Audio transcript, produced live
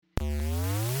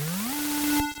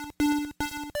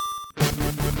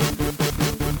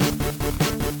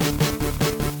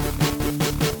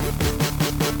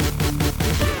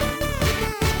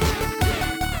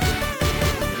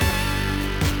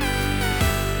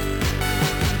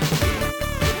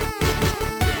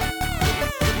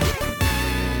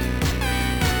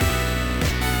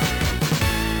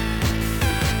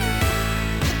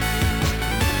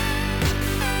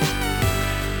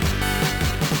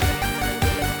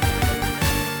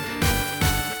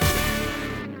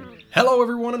Hello,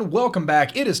 everyone, and welcome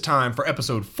back. It is time for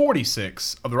episode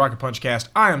 46 of the Rocket Punch Cast.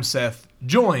 I am Seth,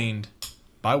 joined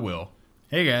by Will.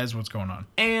 Hey guys, what's going on?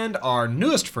 And our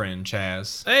newest friend,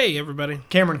 Chaz. Hey, everybody.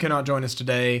 Cameron cannot join us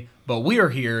today, but we are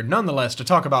here nonetheless to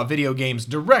talk about video games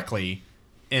directly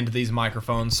into these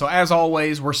microphones. So as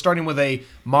always, we're starting with a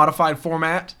modified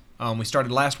format. We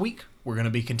started last week. We're going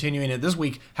to be continuing it this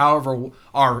week. However,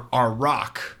 our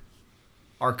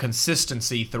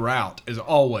consistency throughout is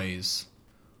always,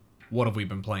 what have we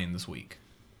been playing this week?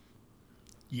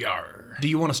 Yar. Do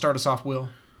you want to start us off, Will?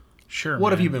 Sure. What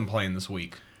man. have you been playing this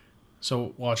week?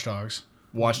 So, Watch Dogs.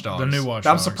 Watch Dogs. The new Watch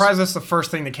I'm Dogs. surprised that's the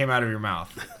first thing that came out of your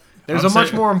mouth. There's I'm a much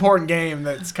saying- more important game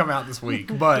that's come out this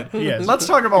week, but Yes. let's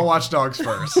talk about Watch Dogs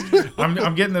first.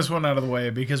 I'm getting this one out of the way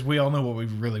because we all know what we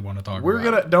really want to talk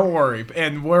about. Don't worry,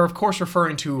 and we're of course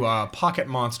referring to Pocket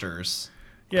Monsters,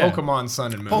 Yeah. Pokemon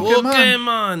Sun and Moon.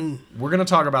 Pokemon. We're gonna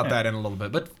talk about that in a little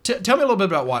bit, but tell me a little bit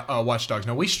about Watch Dogs.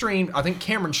 Now we streamed. I think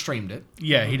Cameron streamed it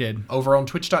Yeah, he did. over on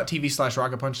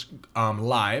twitch.tv/RocketPunch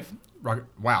live.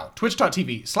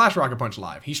 Twitch.tv/RocketPunch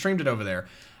live. He streamed it over there.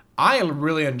 I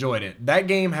really enjoyed it. That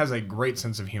game has a great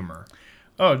sense of humor.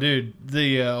 Oh, dude,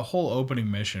 the whole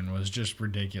opening mission was just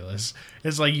ridiculous.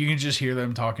 It's like you can just hear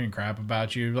them talking crap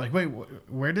about you. Like, wait,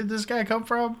 where did this guy come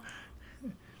from?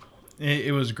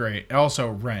 It was great. Also,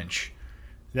 Wrench,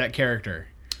 that character.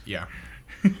 Yeah.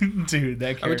 Dude,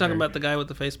 that character. Are we talking about the guy with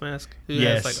the face mask? Who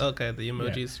Yes. has, like, okay, the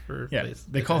emojis for Yeah, face.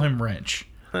 they call him Wrench.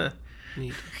 Huh.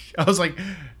 Neat. I was like,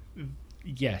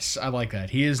 yes, I like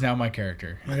that. He is now my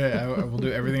character. I will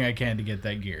do everything I can to get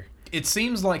that gear. It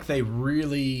seems like they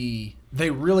really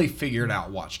figured out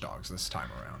Watch Dogs this time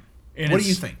around. And What do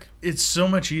you think? It's so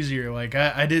much easier. Like,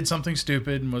 I did something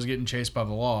stupid and was getting chased by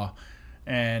the law.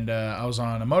 And I was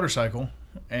on a motorcycle.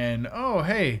 And, oh,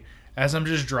 hey, as I'm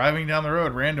just driving down the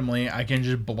road randomly, I can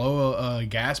just blow a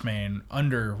gas main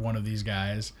under one of these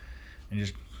guys and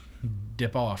just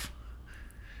dip off.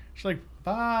 It's like,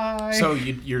 bye. So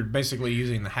you're basically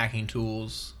using the hacking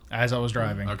tools. As I was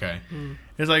driving. Okay.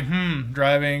 It's like,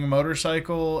 driving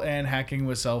motorcycle and hacking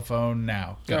with cell phone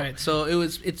now. Go. All right, so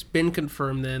it's been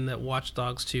confirmed then that Watch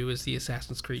Dogs 2 is the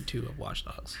Assassin's Creed 2 of Watch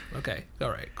Dogs. Okay, all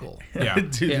right, cool. Yeah.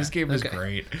 Dude, Yeah, this game is okay.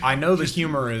 great. I know the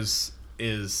humor is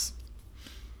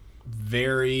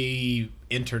very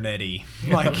internety.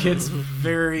 Like it's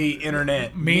very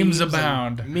internet. Memes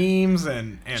abound. Memes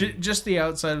and Just the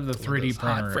outside of the 3D those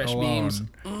hot, printer fresh alone.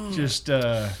 memes. Just,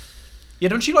 yeah,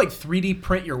 don't you like 3D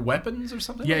print your weapons or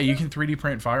something? yeah, like you that? can 3D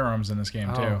print firearms in this game,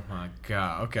 Oh too. my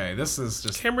god. Okay, this is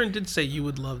just Cameron did say you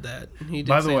would love that. He did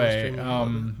By say the on way, stream you would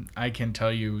love it. I can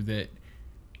tell you that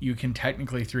you can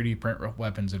technically 3D print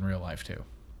weapons in real life, too.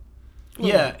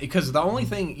 yeah, because the only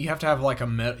thing you have to have like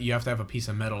you have to have a piece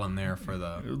of metal in there for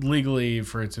the Legally,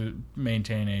 for it to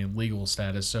maintain a legal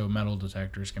status so metal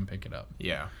detectors can pick it up.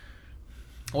 yeah.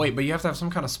 Wait, but you have to have some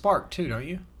kind of spark too, don't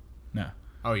you? No.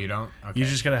 Oh, you don't? Okay. You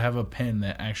just got to have a pin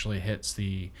that actually hits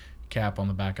the cap on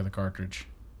the back of the cartridge.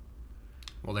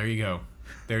 Well, there you go.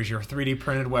 There's your 3D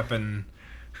printed weapon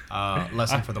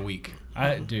lesson for the week.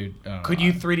 Dude. Could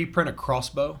you 3D print a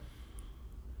crossbow?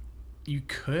 You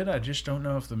could. I just don't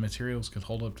know if the materials could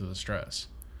hold up to the stress.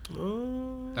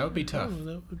 Oh, That would be tough.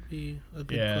 that would be a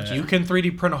good Yeah. question. You can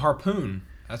 3D print a harpoon.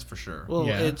 That's for sure. Well,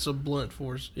 Yeah. it's a blunt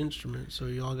force instrument, so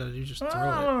you all got to do is just throw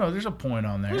I it. don't know. There's a point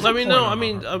on there. Well, I mean, no. I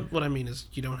mean, what I mean is,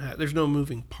 you don't have. There's no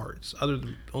moving parts. Other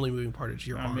than only moving part is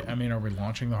your arm. I mean, are we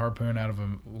launching the harpoon out of a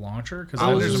launcher? Because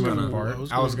I was there's a just moving gonna- part.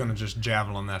 I was gonna just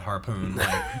javelin that harpoon,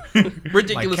 like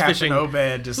Ridiculous Captain fishing.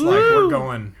 Obed. Just like we're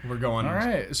going. All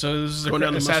right, so this is Going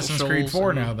down the Assassin's Muscle Creed Shoals 4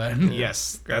 and- now. Then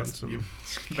Yes, Grabbing that's some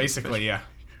basically yeah.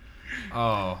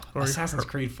 Oh, Or- Assassin's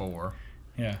Creed 4.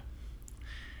 yeah.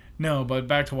 No, but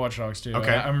back to Watch Dogs 2.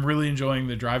 Okay. I'm really enjoying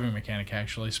the driving mechanic.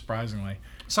 Actually, surprisingly.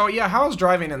 So yeah, how is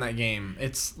driving in that game?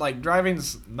 It's like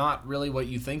driving's not really what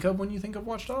you think of when you think of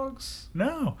Watch Dogs.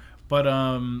 No, but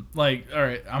like, all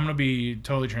right, I'm gonna be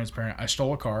totally transparent. I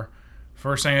stole a car.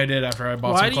 First thing I did after I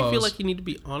bought Why some do clothes. you feel like you need to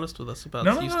be honest with us about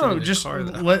No, you stealing a just car?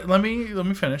 though? let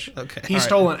me finish. Okay. He All right.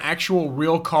 stole an actual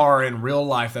real car in real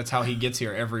life. That's how he gets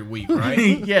here every week, right?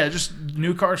 Yeah, just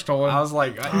new car stolen. I was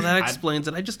like, Oh, that explains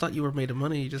it. I just thought you were made of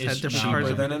money. You just it's had different cars.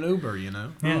 cheaper than an Uber, you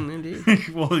know. Yeah. Indeed.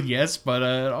 Well, yes, but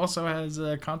it also has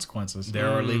consequences. There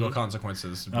are legal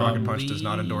consequences. Rocket Punch does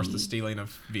not endorse the Please. stealing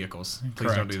of vehicles. Please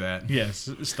Correct. don't do that.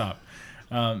 Yes, stop.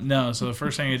 No, so the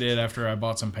first thing I did after I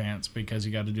bought some pants, because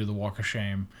you got to do the walk of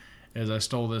shame, is I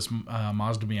stole this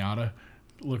Mazda Miata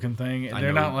looking thing. I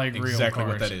They're know not like exactly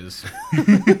real what cars.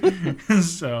 that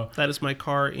is. So That is my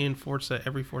car in Forza,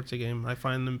 every Forza game. I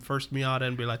find the first Miata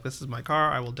and be like, this is my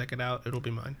car. I will deck it out. It'll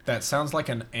be mine. That sounds like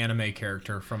an anime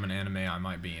character from an anime I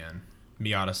might be in.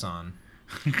 Miata-san.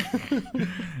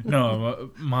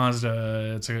 No,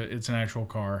 Mazda. It's an actual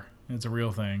car. It's a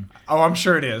real thing. Oh, I'm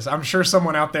sure it is. I'm sure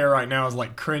someone out there right now is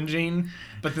like cringing,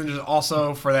 but then there's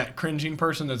also, for that cringing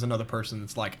person, there's another person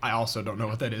that's like, I also don't know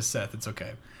what that is, Seth. It's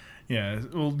okay. Yeah,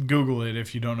 well, Google it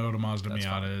if you don't know what a Mazda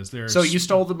Miata is. So you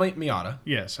stole the Miata?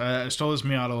 Yes, I stole this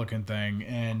Miata-looking thing,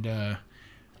 and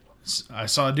I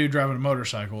saw a dude driving a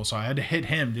motorcycle, so I had to hit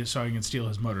him just so I can steal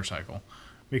his motorcycle.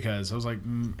 Because I was like,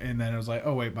 and then I was like,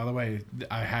 oh wait, by the way,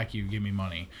 I hack you, give me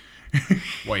money.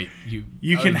 Wait,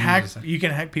 you can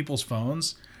hack people's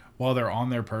phones while they're on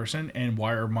their person and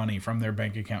wire money from their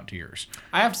bank account to yours.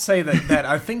 I have to say that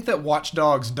I think that Watch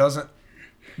Dogs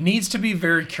needs to be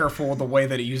very careful with the way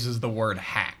that it uses the word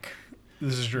hack.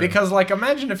 This is true. Because like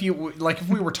imagine if if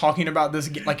we were talking about this,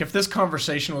 like if this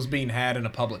conversation was being had in a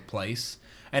public place.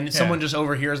 And someone just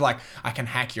overhears like, I can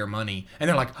hack your money, and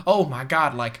they're like, oh my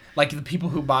god, like the people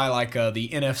who buy like the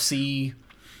NFC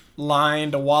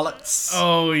lined wallets.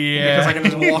 Oh yeah, because I can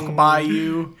just walk by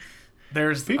you.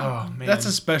 There's oh man, that's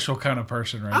a special kind of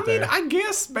person right there. I mean, I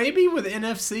guess maybe with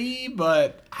NFC,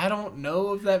 but I don't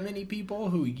know of that many people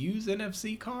who use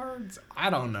NFC cards. I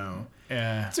don't know.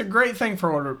 Yeah, it's a great thing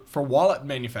for wallet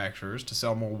manufacturers to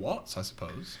sell more wallets, I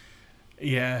suppose.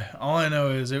 Yeah, all I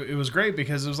know is it was great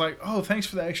because it was like, oh, thanks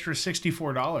for the extra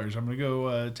 $64. I'm going to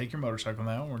go take your motorcycle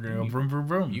now. We're going to go vroom, vroom,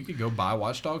 vroom. You could go buy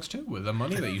Watch Dogs 2 with the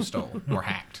money that you stole. Or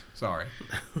hacked. Sorry.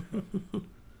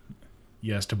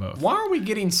 Yes to both. Why are we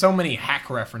getting so many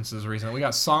hack references recently? We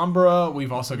got Sombra.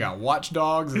 We've also got Watch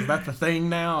Dogs. Is that the thing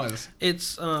now? It's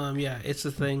it's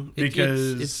the thing.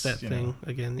 Because it's that thing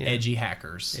again. Yeah. Edgy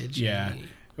hackers. Edgy. Yeah.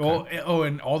 Well,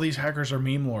 and all these hackers are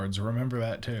meme lords. Remember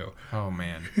that too. Oh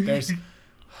man,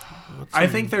 I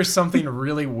think there's something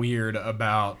really weird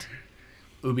about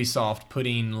Ubisoft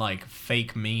putting like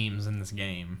fake memes in this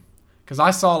game. Because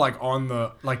I saw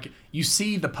like you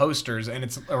see the posters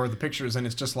and or the pictures and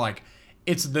it's just like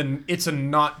it's a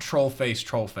not troll face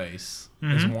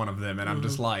is one of them, and I'm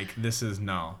just like, this is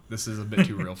a bit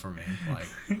too real for me.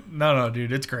 Like, no,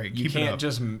 dude, it's great. You can't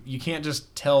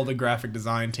just tell the graphic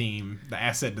design team, the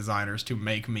asset designers, to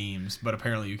make memes, but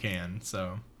apparently you can.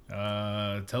 So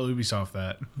tell Ubisoft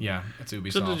that. Yeah, it's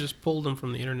Ubisoft. Should have just pulled them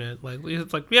from the internet. Like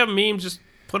it's like we have memes, just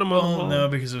put them on the wall. No,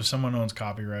 because if someone owns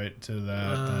copyright to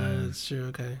that, that's true.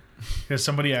 Okay. Because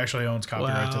somebody actually owns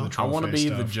copyright to the troll. I want to be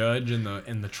stuff. the judge in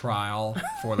the trial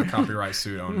for the copyright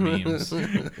suit on memes.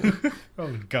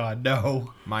 Oh God,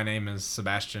 no! My name is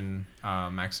Sebastian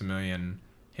Maximilian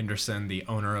Henderson, the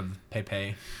owner of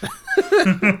Pepe.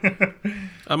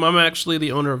 I'm actually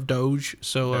the owner of Doge,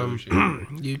 so Doge, yeah.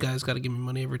 you guys got to give me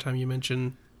money every time you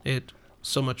mention it.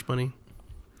 So much money.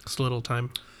 It's a little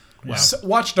time. Wow.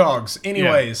 Watch Dogs.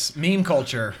 Anyways, meme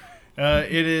culture.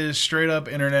 It is straight up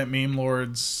internet meme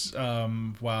lords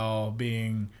while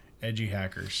being edgy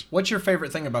hackers. What's your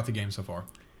favorite thing about the game so far?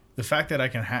 The fact that I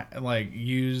can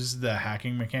use the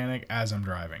hacking mechanic as I'm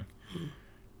driving.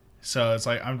 So it's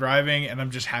like I'm driving and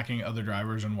I'm just hacking other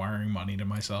drivers and wiring money to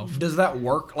myself. Does that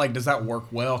work? Does that work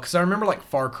well? Because I remember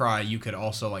Far Cry, you could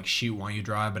also shoot while you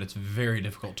drive, but it's very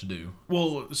difficult to do.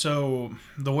 Well, so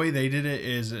the way they did it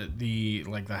is the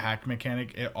hack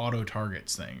mechanic, it auto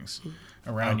targets things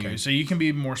around you. So you can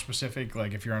be more specific,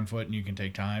 like if you're on foot and you can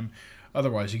take time.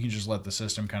 Otherwise, you can just let the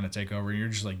system kind of take over. And you're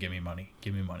just like, give me money,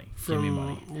 give me money, give me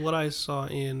money. What I saw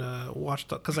in Watch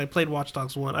Dogs, because I played Watch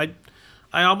Dogs 1,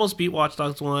 I almost beat Watch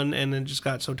Dogs 1 and then just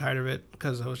got so tired of it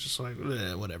because I was just like,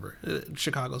 whatever.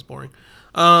 Chicago's boring.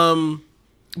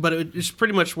 But it just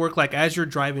pretty much worked like as you're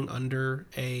driving under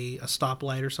a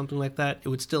stoplight or something like that, it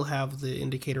would still have the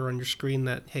indicator on your screen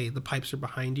that, hey, the pipes are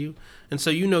behind you. And so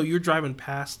you're driving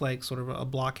past sort of a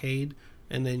blockade,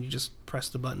 and then you just press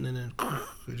the button and then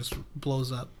it just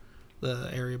blows up the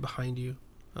area behind you.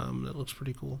 That looks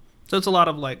pretty cool. So it's a lot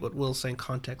of what Will's saying,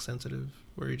 context sensitive,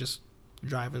 where you're just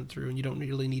driving through and you don't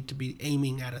really need to be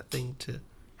aiming at a thing to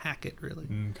hack it, really.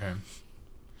 Okay.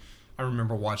 I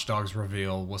remember Watch Dogs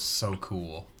reveal was so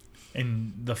cool.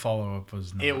 And the follow-up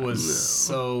was not. It was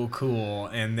so cool,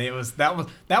 and that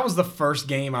was the first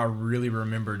game I really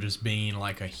remember just being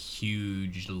a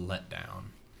huge letdown.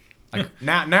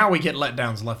 Now we get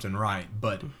letdowns left and right,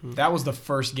 but that was the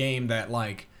first game that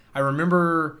I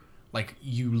remember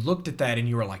you looked at that and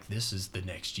you were like, this is the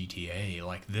next GTA,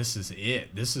 this is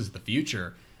it, this is the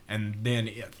future. And then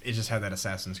it just had that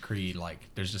Assassin's Creed,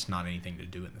 there's just not anything to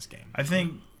do in this game. I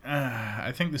think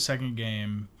the second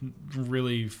game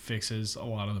really fixes a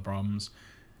lot of the problems.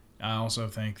 I also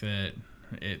think that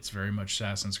it's very much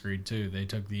Assassin's Creed 2. They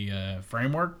took the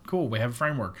framework. Cool, we have a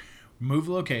framework. Move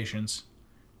locations,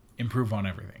 improve on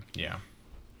everything. Yeah.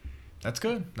 That's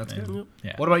good. That's good.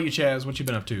 Yeah. What about you, Chaz? What you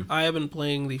been up to? I have been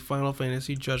playing the Final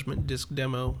Fantasy Judgment disc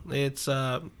demo. It's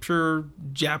pure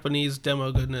Japanese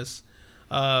demo goodness,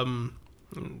 and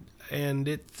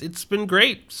it's been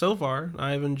great so far.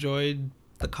 I've enjoyed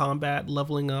the combat,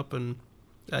 leveling up, and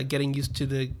getting used to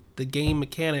the game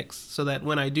mechanics, so that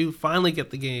when I do finally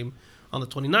get the game on the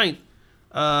 29th,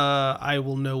 I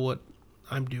will know what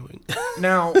I'm doing.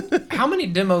 Now, how many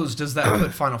demos does that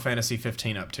put Final Fantasy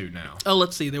 15 up to now? Oh,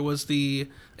 let's see. There was the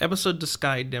Episode to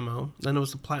Sky demo, then there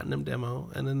was the Platinum demo,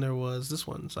 and then there was this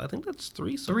one. So I think that's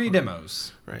three. So Three far.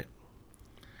 demos. Right.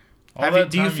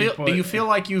 Do you feel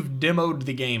like you've demoed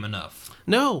the game enough?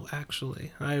 No,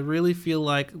 actually, I really feel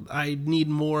like I need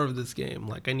more of this game.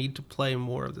 Like I need to play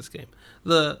more of this game.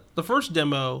 The first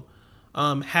demo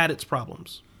had its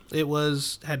problems. It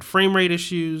had frame rate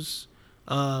issues.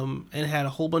 And had a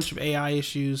whole bunch of AI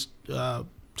issues,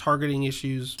 targeting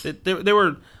issues. There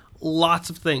were lots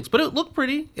of things, but it looked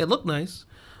pretty. It looked nice.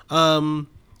 The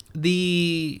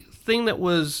thing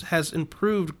that has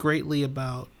improved greatly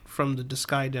from the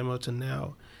Disguise demo to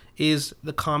now is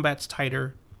the combat's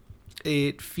tighter.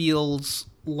 It feels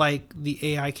like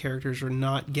the AI characters are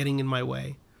not getting in my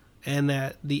way, and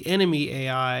that the enemy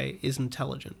AI is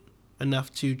intelligent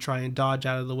enough to try and dodge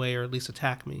out of the way or at least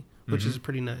attack me, which is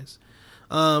pretty nice.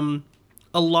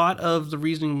 A lot of the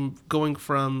reasoning going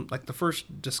from like the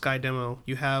first Disguise demo,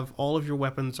 you have all of your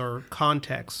weapons are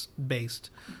context based.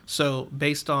 So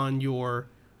based on your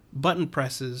button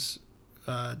presses,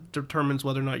 determines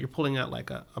whether or not you're pulling out like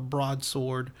a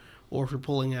broadsword or if you're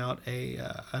pulling out a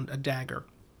dagger.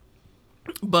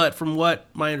 But from what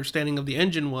my understanding of the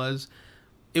engine was,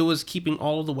 it was keeping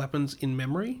all of the weapons in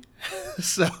memory.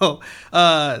 So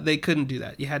they couldn't do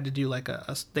that. You had to do like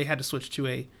they had to switch to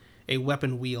a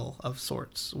weapon wheel of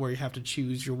sorts where you have to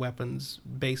choose your weapons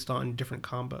based on different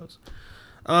combos.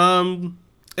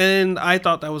 And I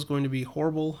thought that was going to be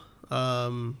horrible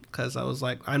because I was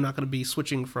like, I'm not going to be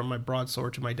switching from my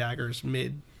broadsword to my daggers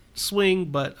mid-swing,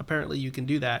 but apparently you can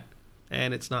do that,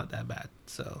 and it's not that bad.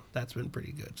 So that's been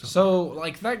pretty good. So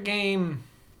like that game,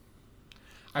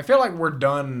 I feel like we're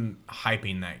done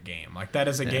hyping that game. Like that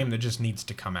is a game that just needs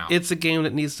to come out. It's a game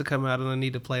that needs to come out, and I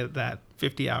need to play that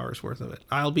 50 hours worth of it.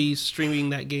 I'll be streaming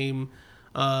that game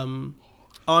on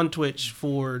Twitch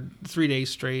for 3 days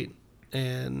straight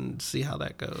and see how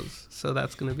that goes. So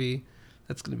that's gonna be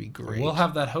great. We'll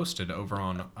have that hosted over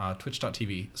on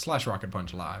twitch.tv/Rocket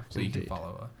Punch Live, so Indeed. you can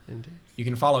follow. Indeed. You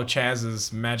can follow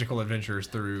Chaz's magical adventures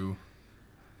through.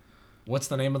 What's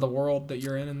the name of the world that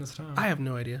you're in this time? I have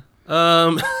no idea.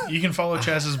 You can follow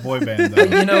Chaz's boy band though.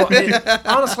 You know,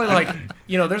 honestly, like I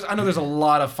know there's a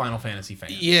lot of Final Fantasy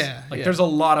fans. Yeah, there's a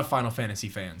lot of Final Fantasy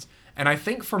fans, and I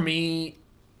think for me,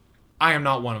 I am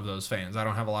not one of those fans. I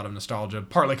don't have a lot of nostalgia,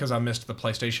 partly because I missed the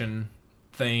PlayStation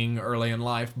thing early in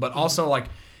life, but also like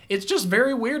it's just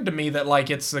very weird to me that like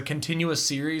it's a continuous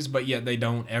series, but yet they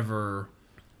don't ever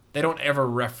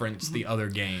reference the other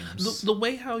games. The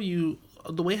way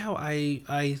how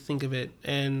I think of it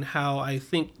and how I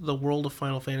think the world of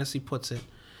Final Fantasy puts it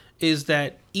is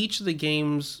that each of the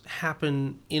games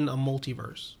happen in a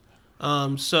multiverse.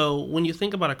 So when you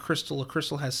think about a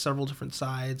crystal has several different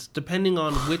sides. Depending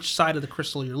on which side of the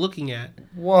crystal you're looking at,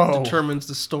 determines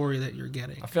the story that you're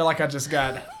getting. I feel like I just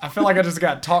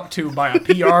got talked to by a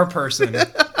PR person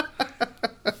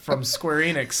from Square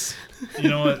Enix. You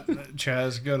know what,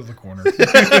 Chaz, go to the corner.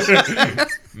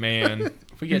 Man,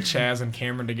 if we get Chaz and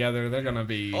Cameron together, they're gonna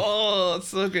be. Oh, it's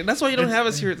so good. That's why you don't have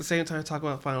us here at the same time to talk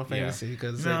about Final Fantasy,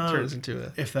 because it turns into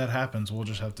a. If that happens, we'll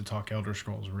just have to talk Elder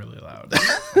Scrolls really loud.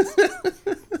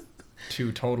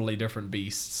 Two totally different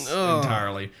beasts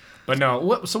entirely. But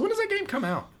no, so when does that game come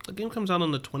out? The game comes out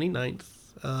on the 29th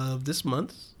of this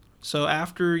month. So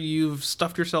after you've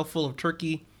stuffed yourself full of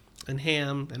turkey and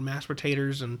ham and mashed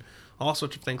potatoes and all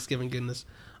sorts of Thanksgiving goodness,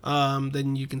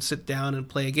 then you can sit down and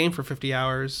play a game for 50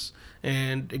 hours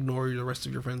and ignore the rest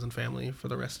of your friends and family for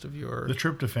the rest of your... The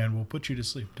tryptophan will put you to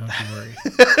sleep, don't you worry.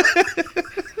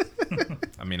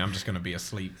 I mean, I'm just going to be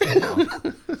asleep.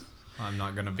 I'm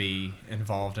not going to be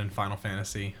involved in Final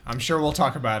Fantasy. I'm sure we'll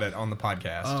talk about it on the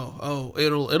podcast. Oh,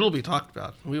 it'll be talked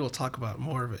about. We will talk about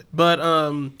more of it. But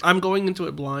I'm going into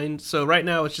it blind. So right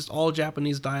now it's just all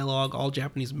Japanese dialogue, all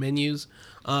Japanese menus.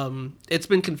 It's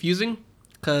been confusing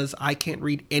because I can't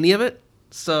read any of it.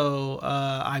 So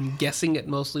I'm guessing at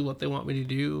mostly what they want me to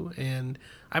do, and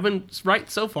I've been right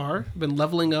so far. Been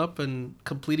leveling up and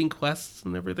completing quests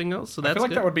and everything else. So that's I feel like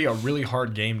good. that would be a really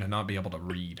hard game to not be able to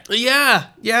read. Yeah.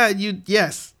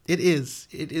 Yes, it is.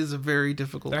 It is a very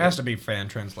difficult. There has to be fan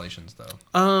translations though.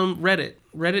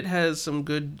 Reddit has some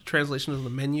good translation of the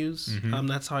menus. Mm-hmm.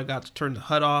 That's how I got to turn the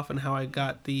HUD off and how I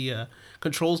got the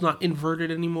controls not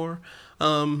inverted anymore.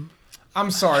 I'm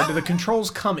sorry, do the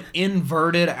controls come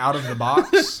inverted out of the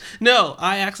box? No,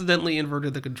 I accidentally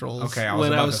inverted the controls Okay, I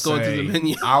when I about was to going say, through the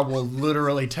menu. I will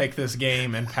literally take this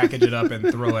game and package it up and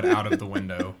throw it out of the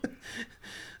window.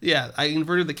 Yeah, I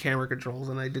inverted the camera controls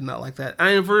and I did not like that. I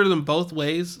inverted them both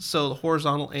ways, so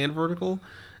horizontal and vertical,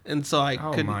 and so I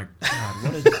Oh couldn't. my god,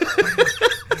 what is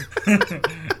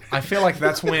I feel like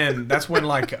that's when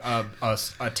like a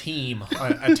team,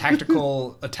 a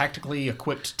tactically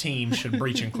equipped team should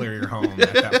breach and clear your home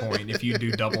at that point if you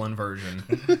do double inversion.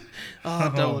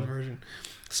 Double inversion.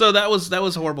 So that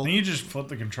was horrible. Then you just flip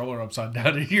the controller upside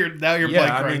down and now you're Yeah,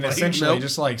 playing I mean correctly. essentially Nope.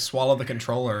 just like swallow the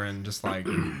controller and just like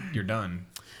you're done.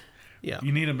 Yeah.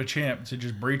 You need a Machamp to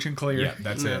just breach and clear. Yeah,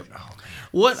 that's Yeah. it. Oh, man.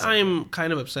 What I'm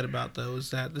kind of upset about, though, is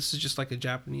that this is just like a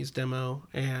Japanese demo,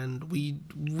 and we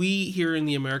here in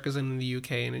the Americas and in the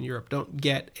UK and in Europe don't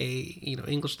get a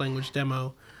English language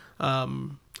demo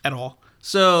at all.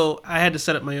 So I had to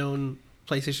set up my own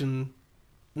PlayStation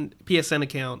PSN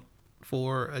account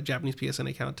for a Japanese PSN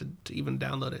account to even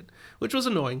download it, which was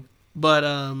annoying. But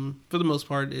for the most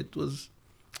part, it was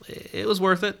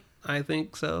worth it. I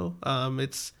think so.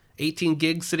 It's 18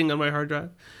 gigs sitting on my hard drive.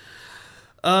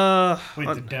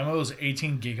 Wait, the demo is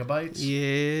 18 gigabytes?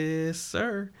 Yes,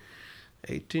 sir.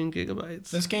 18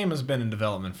 gigabytes. This game has been in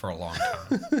development for a long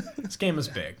time. This game is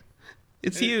big.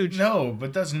 It's huge. No,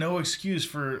 but that's no excuse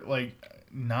for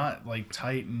not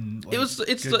tight and It's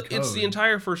good the code.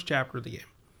 entire first chapter of the game.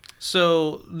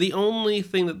 So the only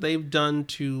thing that they've done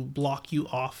to block you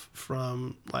off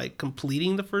from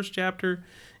completing the first chapter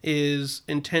is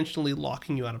intentionally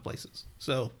locking you out of places.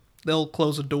 So they'll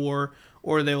close a door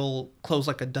or they will close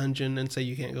a dungeon and say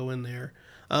you can't go in there.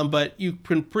 But you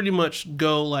can pretty much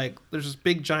go there's this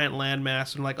big giant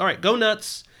landmass and all right, go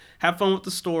nuts, have fun with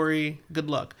the story, good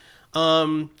luck.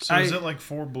 So is it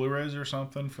 4 Blu-rays or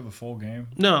something for the full game?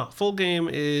 No, full game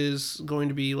is going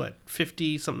to be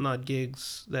 50 something odd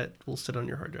gigs that will sit on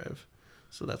your hard drive.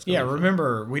 So that's Yeah, gonna be fun.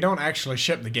 remember, we don't actually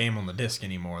ship the game on the disc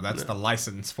anymore. That's the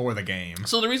license for the game.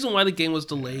 So the reason why the game was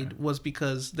delayed was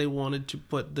because they wanted to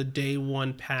put the day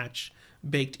one patch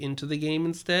baked into the game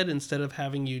instead of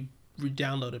having you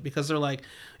re-download it, because they're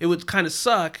it would kind of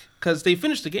suck because they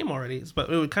finished the game already, but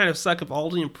it would kind of suck if all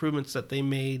the improvements that they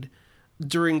made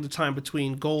during the time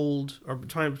between gold or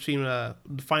time between the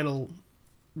final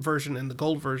version and the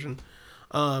gold version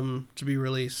to be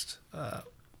released,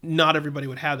 not everybody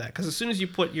would have that, because as soon as you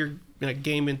put your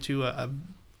game into a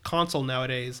console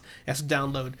nowadays, it has to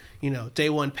download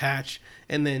day one patch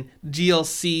and then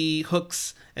DLC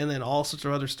hooks and then all sorts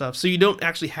of other stuff, so you don't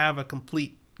actually have a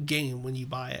complete game when you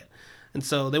buy it. And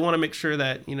so they want to make sure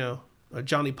that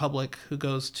Johnny Public, who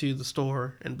goes to the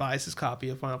store and buys his copy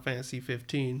of Final Fantasy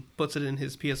 15, puts it in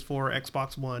his PS4 or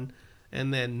Xbox One,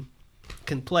 and then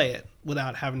can play it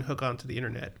without having to hook onto the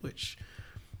internet, which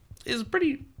is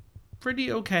pretty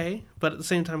okay, but at the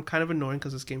same time kind of annoying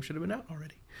because this game should have been out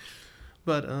already.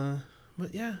 But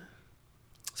yeah.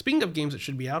 Speaking of games that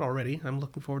should be out already, I'm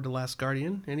looking forward to Last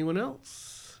Guardian. Anyone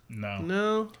else?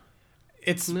 No.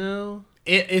 It's No.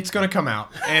 It's gonna come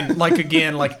out, and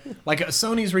again,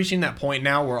 Sony's reaching that point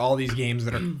now where all these games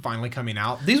that are finally coming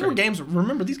out. These were games.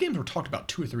 Remember, these games were talked about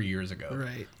 2 or 3 years ago.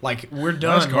 Right. We're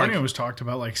done. Last Guardian was talked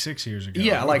about 6 years ago.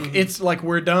 Yeah, it's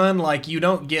we're done. You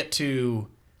don't get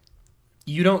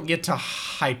to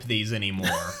hype these anymore.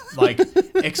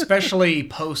 Especially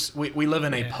post. We live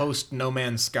in a post No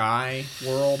Man's Sky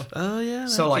world. Oh yeah.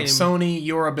 So that game. Sony,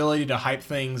 your ability to hype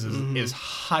things is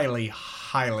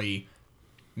highly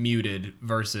muted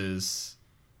versus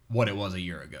what it was a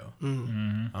year ago.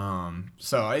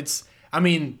 So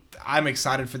I'm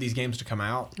excited for these games to come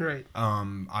out. Right.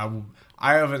 I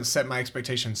haven't set my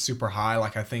expectations super high.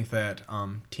 I think that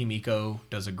Team Eco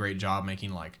does a great job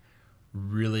making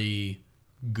really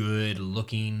good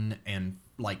looking and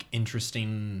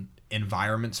interesting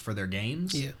environments for their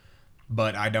games. Yeah.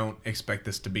 But I don't expect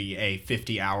this to be a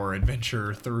 50-hour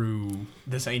adventure through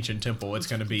this ancient temple. It's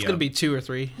going to be 2 or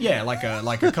 3. yeah,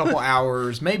 a couple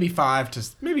hours, maybe 5 to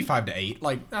 8.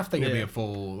 I think it'll be a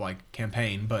full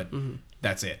campaign, but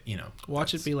that's it.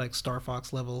 Watch it be Star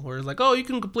Fox level, where it's oh, you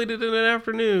can complete it in an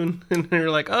afternoon, and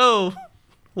you're oh,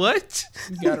 what?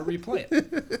 You got to replay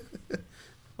it.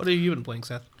 What have you been playing,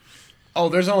 Seth? Oh,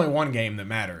 there's only one game that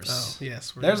matters. Oh,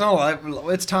 yes. There's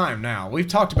only. It's time now. We've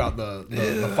talked about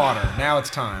the fodder. Now it's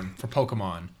time for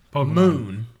Pokemon.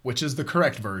 Moon, which is the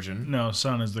correct version. No,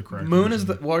 Sun is the correct Moon version. is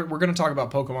the. We're going to talk about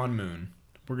Pokemon Moon.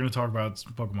 We're going to talk about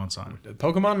Pokemon Sun.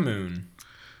 Pokemon Moon.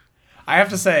 I have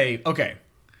to say, okay.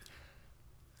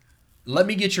 Let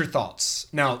me get your thoughts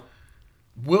now.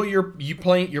 You're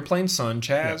playing Sun,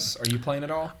 Chaz? Yeah. Are you playing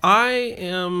at all? I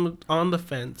am on the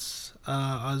fence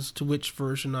as to which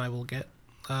version I will get.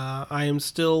 I am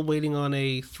still waiting on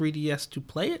a 3DS to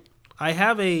play it. I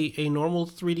have a normal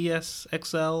 3DS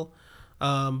XL,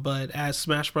 but as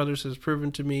Smash Brothers has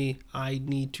proven to me, I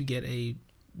need to get a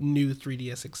new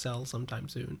 3DS XL sometime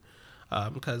soon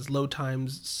because load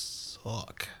times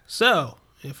suck. So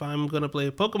if I'm gonna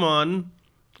play Pokemon,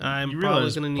 I'm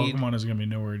probably gonna need Pokemon is gonna be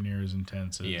nowhere near as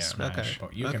intense as Smash.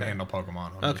 Okay. You can handle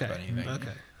Pokemon on just about anything.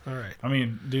 Okay. All right. I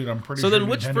mean, dude, I'm pretty sure. So then,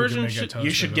 which version should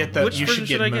you should get? Which you should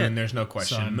get Moon. Get? There's no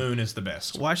question. Sun. Moon is the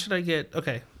best. Why should I get?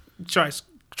 Okay, try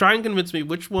and convince me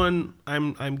which one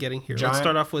I'm getting here. Let's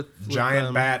start off with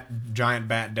giant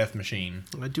bat death machine.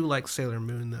 I do like Sailor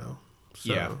Moon though.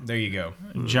 So. Yeah, there you go.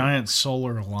 Giant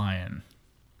solar lion.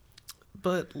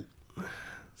 But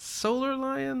Solar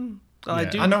Lion.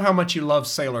 Yeah. I know how much you love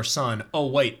Sailor Sun. Oh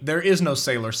wait, there is no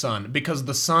Sailor Sun because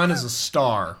the sun is a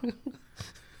star.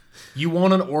 You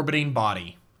want an orbiting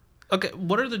body. Okay,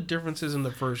 what are the differences in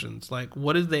the versions? Like,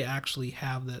 what do they actually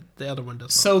have that the other one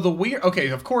doesn't? So the weird. Okay,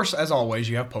 of course, as always,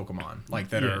 you have Pokemon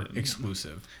that are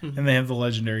exclusive, and they have the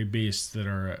legendary beasts that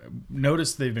are.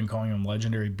 Notice they've been calling them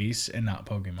legendary beasts and not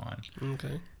Pokemon.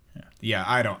 Okay. Yeah,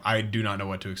 I do not know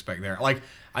what to expect there. Like,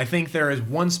 I think there is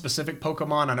one specific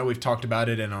Pokemon. I know we've talked about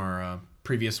it in our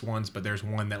previous ones, but there's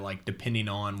one that, like, depending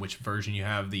on which version you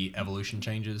have, the evolution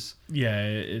changes. Yeah,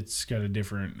 it's got a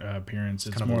different appearance.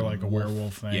 It's more like a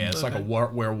werewolf thing. Yeah, it's like a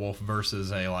werewolf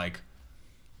versus a, like,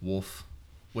 wolf.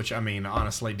 Which, I mean,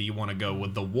 honestly, do you want to go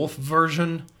with the wolf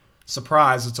version?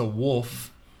 Surprise, it's a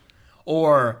wolf.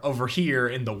 Or over here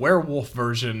in the werewolf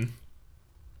version...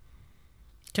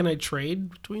 Can I trade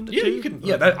between the two? Yeah, you can.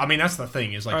 Yeah, that's the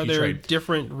thing is like are you there trade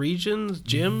different regions,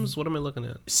 gyms? What am I looking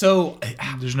at? So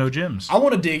there's no gyms. I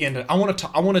want to dig into. I want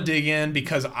to dig in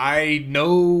because I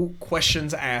no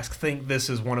questions asked think this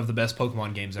is one of the best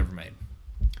Pokemon games ever made.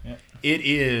 Yeah. It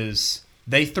is.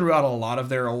 They threw out a lot of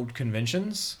their old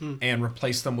conventions and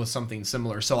replaced them with something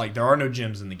similar. So like there are no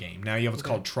gyms in the game now. You have what's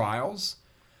called trials.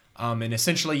 And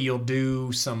essentially, you'll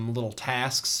do some little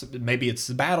tasks. Maybe it's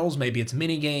battles, maybe it's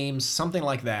mini games, something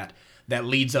like that. That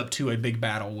leads up to a big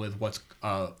battle with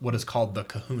what is called the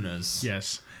Kahunas.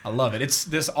 Yes, I love it. It's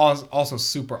this also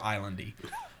super islandy.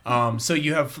 So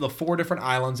you have the 4 different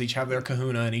islands. Each have their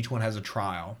Kahuna, and each one has a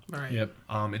trial. Right. Yep.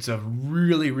 It's a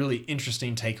really really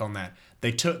interesting take on that.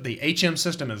 They took the HM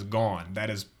system is gone.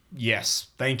 That is yes,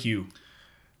 thank you.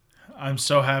 I'm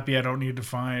so happy I don't need to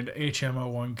find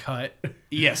HM01 cut.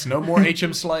 Yes, no more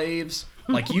HM slaves.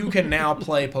 Like, you can now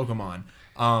play Pokemon.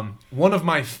 One of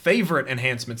my favorite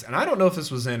enhancements, and I don't know if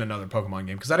this was in another Pokemon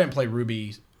game, because I didn't play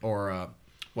Ruby or,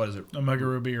 what is it? Omega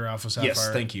Ruby or Alpha Sapphire. Yes,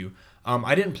 thank you.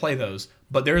 I didn't play those,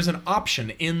 but there's an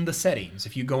option in the settings.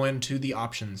 If you go into the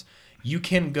options, you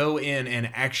can go in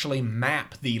and actually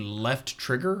map the left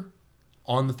trigger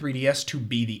on the 3DS to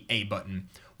be the A button,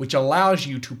 which allows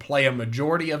you to play a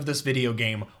majority of this video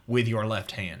game with your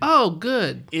left hand. Oh,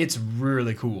 good. It's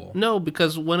really cool. No,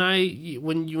 because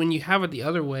when you have it the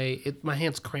other way, my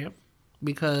hands cramp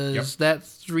because that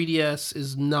 3DS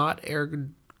is not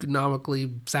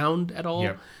ergonomically sound at all.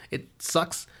 Yep. It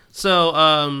sucks.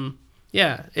 So,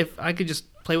 yeah, if I could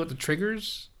just play with the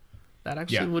triggers, that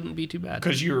actually wouldn't be too bad.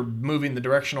 Because you're moving the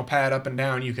directional pad up and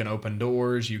down, you can open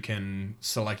doors, you can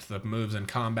select the moves in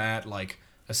combat, like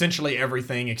essentially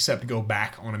everything except go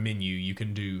back on a menu you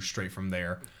can do straight from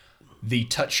there. The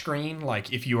touch screen,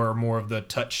 like if you are more of the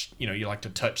touch, you like to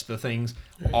touch the things,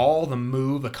 all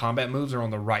the combat moves are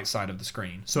on the right side of the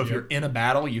screen. So if you're in a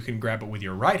battle, you can grab it with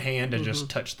your right hand and just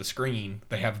touch the screen.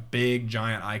 They have big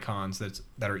giant icons that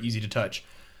are easy to touch.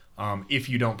 If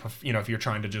you don't, if you're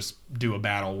trying to just do a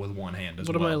battle with one hand as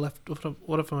well.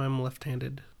 What if I'm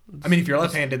left-handed? I mean, if you're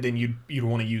left-handed, then you'd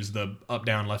want to use the up,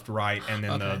 down, left, right, and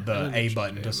then the A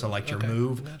button to select your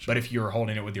move. Gotcha. But if you're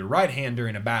holding it with your right hand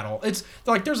during a battle, it's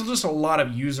like there's just a lot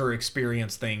of user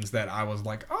experience things that I was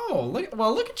like, oh,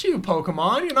 look at you,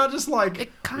 Pokemon. You're not just like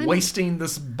wasting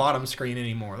this bottom screen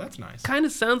anymore. That's nice. Kind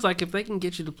of sounds like if they can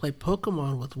get you to play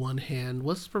Pokemon with one hand,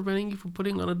 what's preventing you from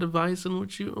putting on a device in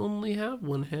which you only have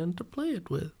one hand to play it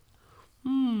with?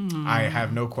 I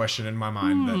have no question in my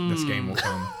mind that this game will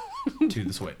come to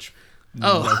the Switch.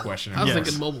 Oh, no question. I was Yes.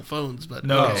 thinking mobile phones, but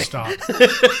No, okay. stop.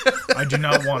 I do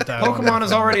not want that. on Pokemon my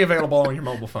is phone. already available on your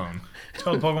mobile phone.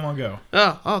 Tell Pokemon Go.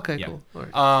 Oh, okay, Yeah. cool.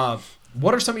 All right.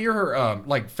 What are some of your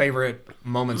like favorite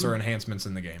moments or enhancements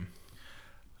in the game?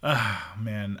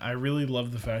 Man, I really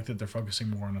love the fact that they're focusing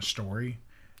more on a story.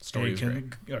 Story is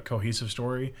A cohesive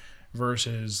story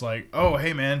versus like, oh,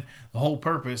 hey man, the whole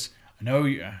purpose. I know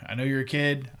you're a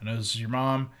kid. I know this is your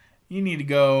mom. You need to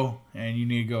go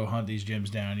hunt these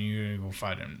gyms down. You need to go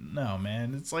fight them. No,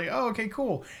 man, it's like, oh, okay,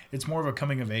 cool. It's more of a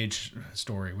coming of age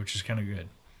story, which is kind of good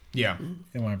Yeah,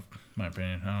 in my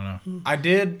opinion. I don't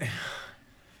know.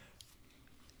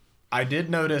 I did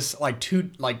notice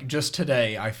just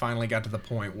today I finally got to the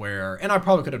point where, and I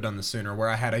probably could have done this sooner, where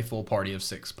I had a full party of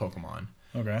 6 Pokemon.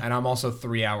 Okay. And I'm also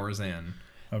 3 hours in.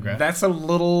 Okay. That's a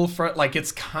little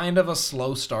it's kind of a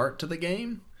slow start to the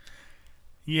game.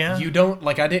 Yeah. You don't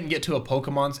I didn't get to a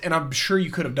Pokemon's, and I'm sure you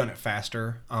could have done it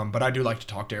faster. But I do like to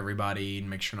talk to everybody and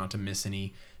make sure not to miss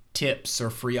any tips or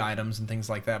free items and things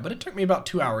like that. But it took me about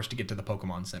 2 hours to get to the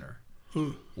Pokemon Center,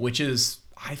 which is,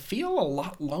 I feel, a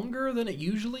lot longer than it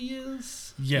usually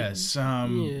is. Yes.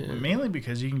 Mainly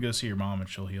because you can go see your mom and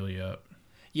she'll heal you up.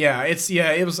 Yeah,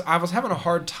 I was having a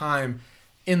hard time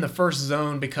in the first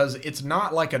zone because it's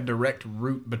not like a direct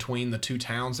route between the two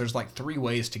towns. There's like 3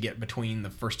 ways to get between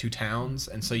the first 2 towns,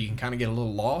 and so you can kind of get a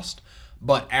little lost.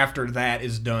 But after that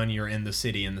is done, you're in the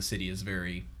city, and the city is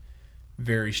very,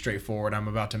 very straightforward. I'm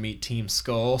about to meet Team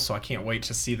Skull, so I can't wait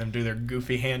to see them do their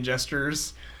goofy hand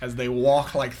gestures as they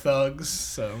walk like thugs.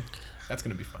 So that's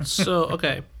going to be fun. So,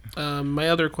 okay. My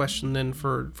other question then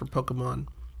for Pokemon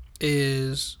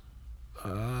is,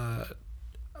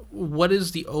 what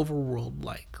is the overworld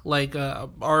like? Like,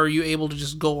 are you able to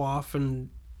just go off and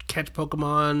catch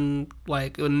Pokemon,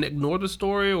 and ignore the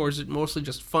story, or is it mostly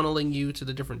just funneling you to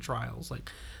the different trials? Like,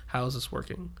 how is this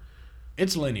working?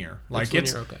 It's linear. It's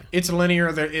linear, okay. It's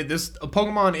linear.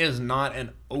 Pokemon is not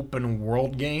an open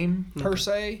world game per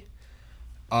se.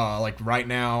 Right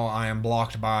now, I am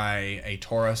blocked by a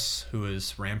Taurus who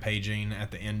is rampaging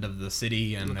at the end of the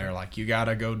city, and they're like, "You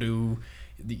gotta go do.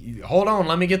 Hold on,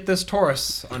 let me get this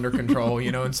Taurus under control,"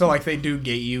 and so they do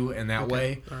gate you in that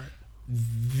way. All right.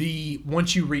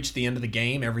 Once you reach the end of the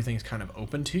game, everything's kind of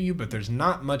open to you, but there's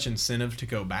not much incentive to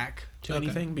go back to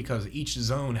anything because each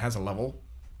zone has a level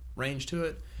range to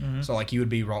it. Mm-hmm. So you would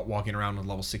be walking around with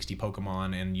level 60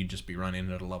 Pokemon, and you'd just be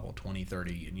running at a level 20,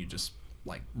 30, and you just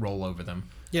roll over them.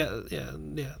 Yeah.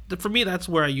 For me, that's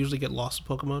where I usually get lost in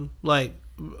Pokemon.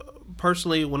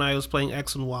 Personally, when I was playing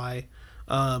X and Y,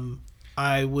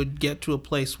 I would get to a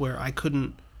place where I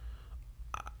couldn't.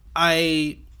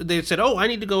 They said, "Oh, I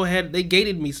need to go ahead." They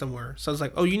gated me somewhere, so I was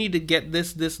like, "Oh, you need to get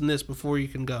this, this, and this before you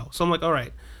can go." So I'm like, "All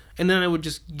right," and then I would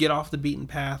just get off the beaten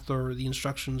path, or the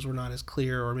instructions were not as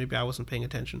clear, or maybe I wasn't paying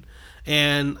attention,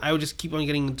 and I would just keep on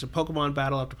getting into Pokemon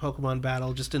battle after Pokemon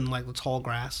battle, just in the tall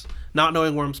grass, not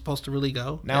knowing where I'm supposed to really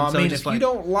go. Now, And so if you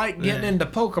don't like getting into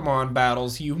Pokemon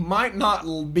battles, you might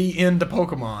not be into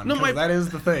Pokemon. No, that is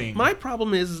the thing. My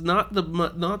problem is not the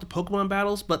Pokemon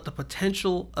battles, but the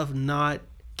potential of not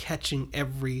catching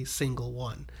every single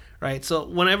one. Right, so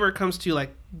whenever it comes to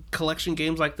collection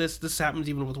games like this happens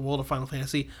even with World of Final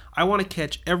Fantasy. I want to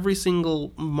catch every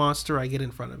single monster I get in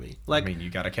front of me. You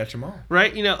got to catch them all,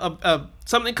 right?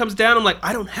 Something comes down. I'm like,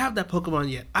 I don't have that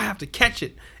Pokemon yet. I have to catch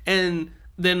it, and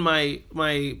then my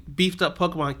beefed up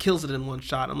Pokemon kills it in one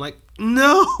shot. I'm like,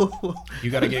 no. You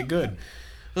got to get good.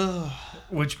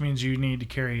 Which means you need to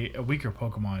carry a weaker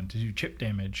Pokemon to do chip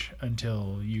damage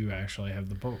until you actually have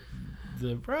the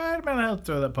right amount of health to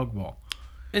throw that Pokeball.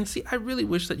 And see, I really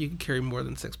wish that you could carry more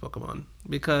than 6 Pokemon,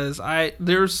 because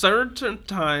there's certain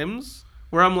times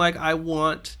where I'm like, I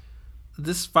want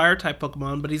this fire type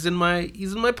Pokemon, but he's in my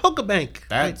Pokebank.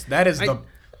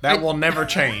 That will never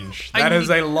change. That is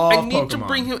a law of Pokemon. I need to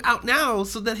bring him out now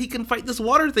so that he can fight this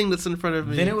water thing that's in front of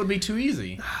me. Then it would be too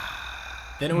easy.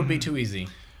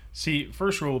 See,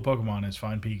 first rule of Pokemon is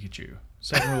find Pikachu.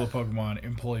 Second rule of Pokemon,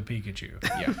 employ Pikachu.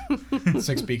 Yeah.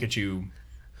 6 Pikachu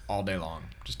all day long.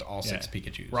 Just all 6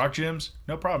 Pikachus. Rock gyms,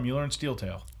 no problem. You learn Steel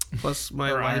Tail. Plus,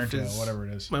 my wife is whatever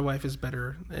it is. My wife is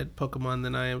better at Pokemon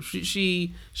than I am.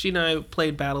 She and I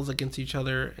played battles against each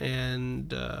other,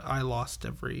 and I lost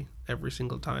every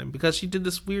single time because she did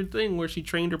this weird thing where she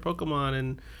trained her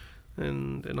Pokemon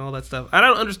and all that stuff. I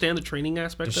don't understand the training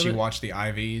aspect of it. Does she watch the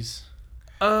IVs?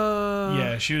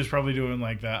 Yeah, she was probably doing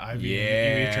that IV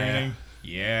EV training.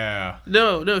 Yeah.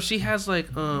 No, she has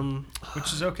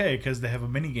which is okay because they have a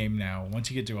mini game now. Once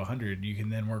you get to 100, you can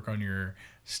then work on your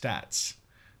stats.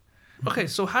 Okay,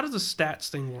 so how does the stats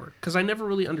thing work? Because I never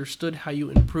really understood how you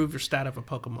improve your stat of a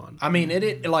Pokemon. I mean,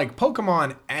 it like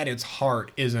Pokemon at its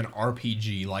heart is an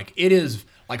RPG. Like it is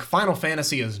like Final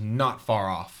Fantasy is not far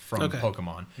off from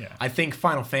Pokemon. Yeah. I think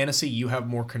Final Fantasy you have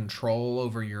more control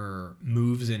over your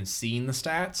moves and seeing the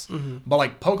stats. But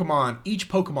like Pokemon, each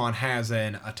Pokemon has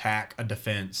an attack, a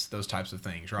defense, those types of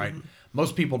things, right?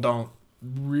 Most people don't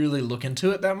really look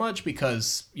into it that much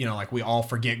because, you know, like we all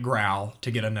forget Growl to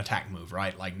get an attack move,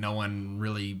 right? Like no one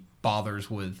really bothers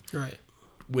with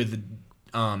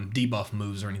debuff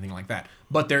moves or anything like that.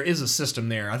 But there is a system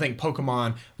there. I think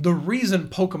Pokemon, the reason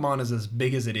Pokemon is as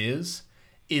big as it is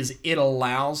it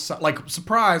allows, like,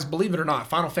 surprise, believe it or not,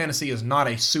 Final Fantasy is not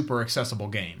a super accessible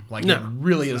game. Like, it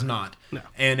really is not. No.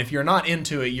 And if you're not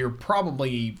into it, you're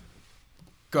probably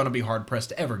going to be hard pressed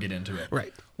to ever get into it.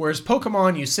 Right. Whereas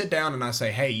Pokemon, you sit down and I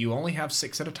say, hey, you only have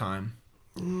 6 at a time.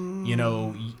 You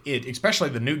know, it, especially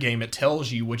the new game, it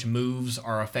tells you which moves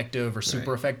are effective or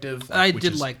super effective. I which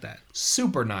did is like that.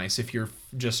 super nice if you're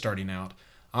just starting out.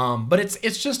 But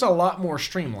it's just a lot more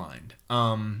streamlined.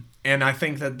 And I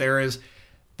think that there is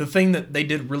the thing that they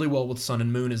did really well with Sun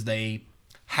and Moon is they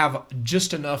have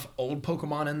just enough old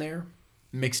Pokemon in there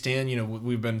mixed in. You know,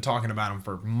 we've been talking about them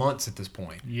for months at this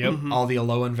point. Yep. All the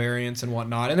Alolan variants and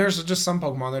whatnot. And there's just some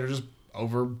Pokemon that are just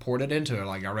over ported into it.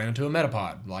 Like I ran into a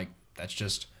Metapod. Like that's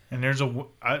just. And there's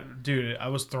dude, I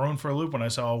was thrown for a loop when I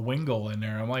saw a Wingull in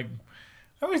there. I'm like,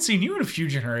 I haven't seen you in a few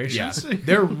generations. Yeah.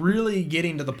 They're really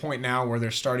getting to the point now where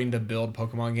they're starting to build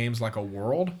Pokemon games like a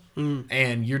world,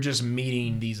 and you're just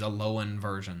meeting these Alolan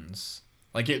versions.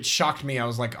 Like, it shocked me. I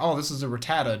was like, oh, this is a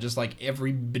Rattata, just like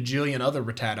every bajillion other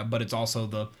Rattata, but it's also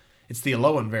the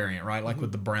Alolan variant, right? Like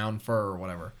with the brown fur or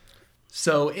whatever.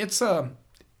 So it's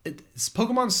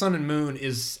Pokemon Sun and Moon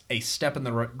is a step in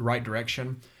the right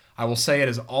direction. I will say it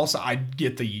is also, I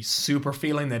get the super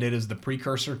feeling that it is the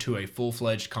precursor to a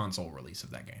full-fledged console release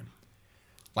of that game.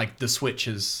 Like, the Switch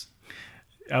is...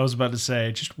 I was about to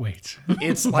say, just wait.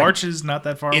 It's like, March is not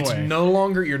that far away.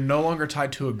 You're no longer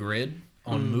tied to a grid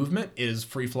on movement. It is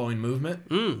free-flowing movement,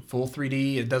 full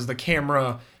 3D. It does the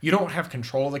camera... You don't have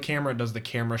control of the camera. It does the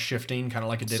camera shifting, kind of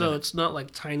like it did. So it's not like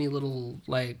tiny little,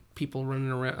 like, people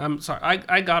running around. I'm sorry,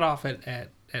 I got off at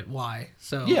Y,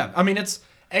 so... Yeah, I mean, it's...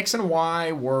 X and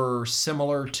Y were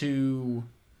similar to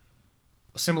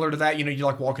that. You know, you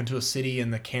like walk into a city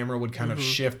and the camera would kind of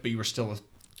shift, but you were still a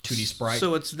 2D sprite.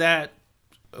 So it's that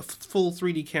full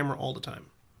 3D camera all the time.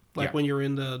 Like Yeah. when you're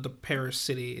in the Paris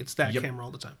city, it's that camera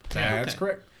all the time. That's Okay.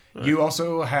 correct. You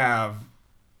also have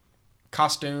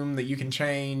costume that you can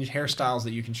change, hairstyles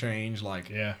that you can change. Like,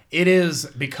 it is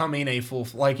becoming a full...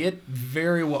 Like, it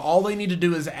very well... All they need to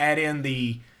do is add in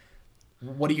the...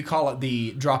 What do you call it?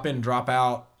 The drop-in,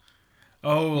 drop-out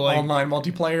like online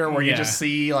multiplayer where you just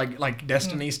see like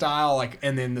Destiny style, like,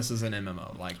 and then this is an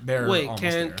MMO. Like, they're almost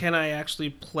there. Can I actually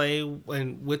play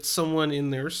with someone in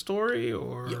their story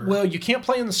or? Yeah, well, you can't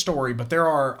play in the story, but there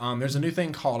are there's a new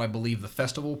thing called, I believe, the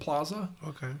Festival Plaza.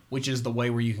 Okay. Which is the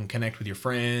way where you can connect with your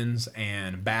friends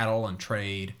and battle and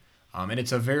trade. And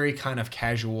it's a very kind of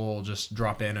casual, just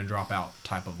drop in and drop out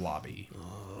type of lobby.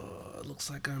 It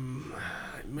looks like I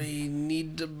may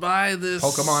need to buy this.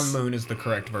 Pokemon Moon is the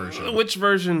correct version. Which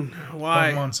version?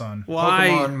 Why? Pokemon Sun. Why?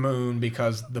 Pokemon Moon,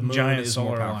 because the moon Giant is Solar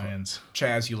more powerful. Alliance.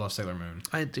 Chaz, you love Sailor Moon.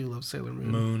 I do love Sailor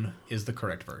Moon. Moon is the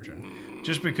correct version.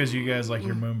 Just because you guys like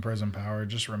your moon prism power,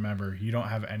 just remember, you don't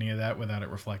have any of that without it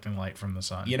reflecting light from the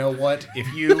sun. You know what?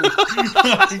 If you...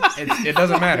 it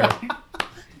doesn't matter.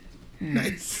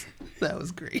 Nice. That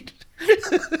was great.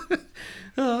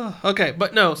 Okay,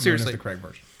 but no, seriously. Moon is the correct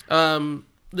version.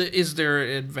 Is there an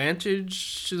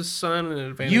advantage to the sun and an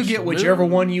advantage You to get the whichever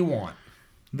moon? one you want.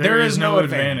 There is no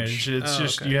advantage. It's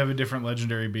just okay. you have a different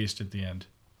legendary beast at the end.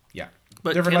 Yeah.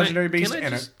 But different can legendary beast can I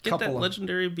and a just get couple that of...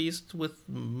 legendary beast with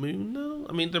Moon though?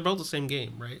 I mean, they're both the same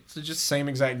game, right? So just Same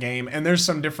exact game. And there's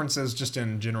some differences just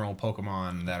in general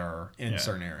Pokemon that are in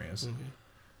certain areas. Mm-hmm.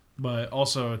 But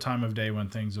also a time of day when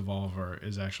things evolve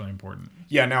is actually important.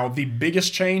 Yeah, now the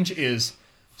biggest change is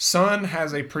Sun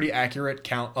has a pretty accurate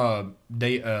count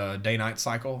day-night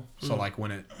cycle. So like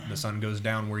when the sun goes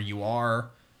down where you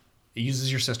are, it uses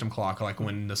your system clock. Like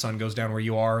when the sun goes down where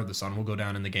you are, the sun will go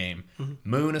down in the game.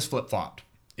 Moon is flip-flopped.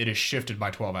 It is shifted by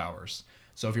 12 hours.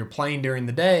 So if you're playing during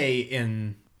the day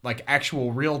in like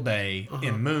actual real day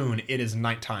in Moon, it is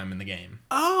nighttime in the game.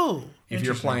 Oh, If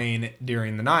you're playing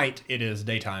during the night, it is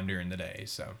daytime during the day.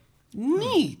 So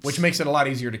neat. which makes it a lot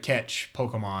easier to catch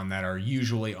Pokemon that are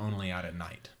usually only out at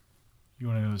night. You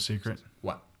want to know the secret?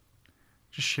 What?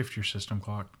 Just shift your system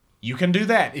clock. You can do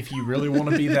that if you really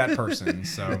want to be that person.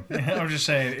 So I'm just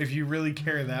saying, if you really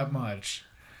care that much,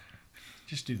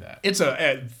 Just do that. It's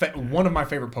one of my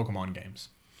favorite Pokemon games.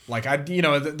 Like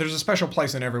there's a special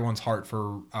place in everyone's heart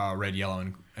for red,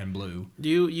 yellow, and blue.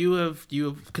 You have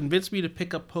convinced me to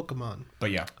pick up Pokemon.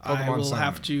 But yeah, I will Sun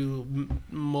have and to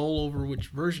mull over which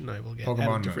version I will get Moon. at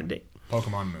Pokemon a different Moon. date.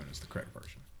 Pokemon Moon is the correct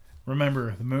version.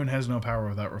 Remember, the moon has no power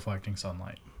without reflecting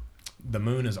sunlight. The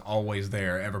moon is always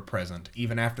there, ever present.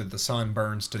 Even after the sun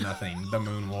burns to nothing, the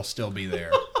moon will still be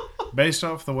there. Based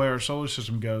off the way our solar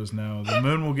system goes now, the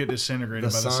moon will get disintegrated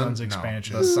by the sun's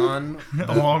expansion. The sun,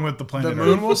 along with the planet the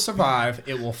moon Earth. will survive.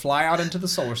 It will fly out into the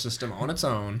solar system on its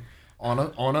own,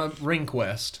 on a ring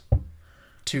quest,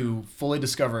 to fully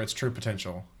discover its true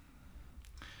potential.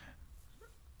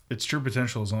 Its true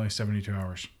potential is only 72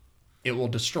 hours. It will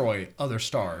destroy other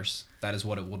stars. That is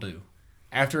what it will do.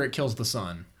 After it kills the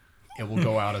sun, it will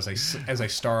go out as a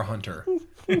star hunter.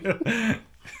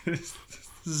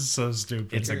 This is so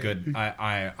stupid. It's a good.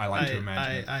 I like to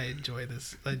imagine it. I enjoy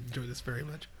this. I enjoy this very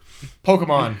much.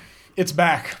 Pokemon, it's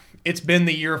back. It's been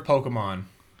the year of Pokemon.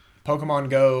 Pokemon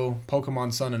Go,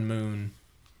 Pokemon Sun and Moon.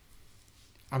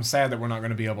 I'm sad that we're not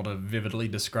going to be able to vividly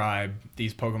describe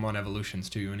these Pokemon evolutions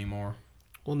to you anymore.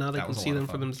 Well, now they That can was a see lot them of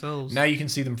for fun. themselves. Now you can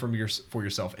see them for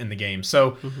yourself in the game.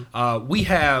 So we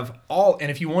have all,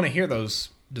 and if you want to hear those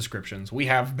descriptions, we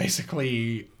have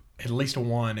basically at least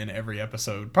one in every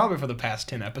episode, probably for the past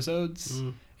 10 episodes,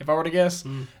 if I were to guess.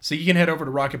 So you can head over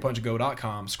to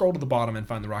rocketpunchgo.com, scroll to the bottom and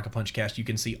find the Rocket Punch cast. You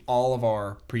can see all of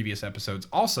our previous episodes.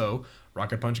 Also,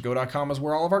 rocketpunchgo.com is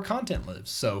where all of our content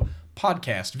lives. So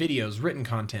podcast, videos, written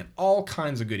content, all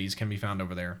kinds of goodies can be found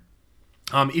over there.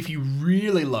 If you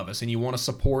really love us and you want to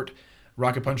support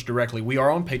Rocket Punch directly, we are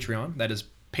on Patreon. That is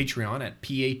Patreon at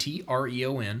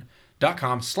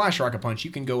patreon.com/Rocket Punch.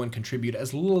 You can go and contribute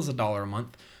as little as $1 a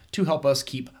month to help us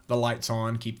keep the lights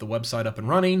on, keep the website up and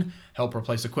running, help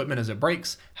replace equipment as it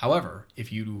breaks. However,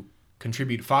 if you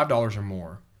contribute $5 or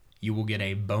more, you will get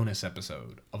a bonus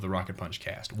episode of the Rocket Punch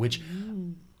cast, which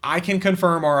I can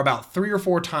confirm are about 3 or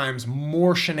 4 times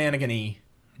more shenanigan-y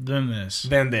than this.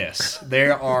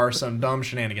 There are some dumb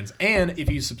shenanigans. And if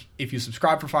you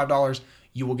subscribe for $5,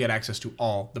 you will get access to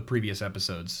all the previous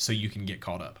episodes so you can get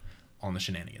caught up on the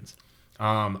shenanigans.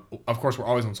 Of course, we're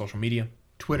always on social media.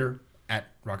 Twitter at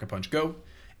Rocket Punch Go,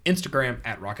 Instagram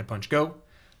at Rocket Punch Go,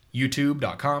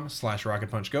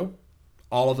 youtube.com/RocketPunchGo.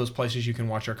 All of those places you can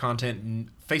watch our content,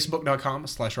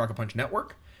 facebook.com/Rocket Punch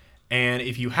Network. And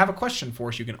if you have a question for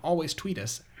us, you can always tweet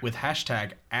us with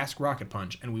hashtag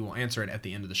AskRocketPunch, and we will answer it at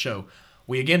the end of the show.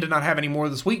 We, again, did not have any more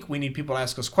this week. We need people to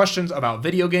ask us questions about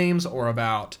video games or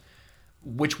about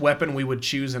which weapon we would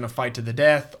choose in a fight to the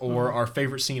death or our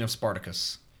favorite scene of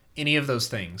Spartacus. Any of those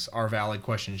things are valid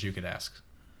questions you could ask.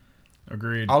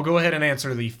 Agreed. I'll go ahead and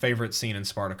answer the favorite scene in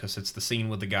Spartacus. It's the scene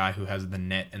with the guy who has the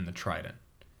net and the trident.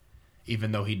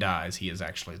 Even though he dies, he is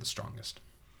actually the strongest.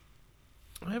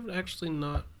 I haven't actually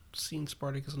not seen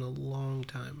Spartacus in a long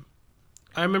time.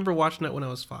 I remember watching it when I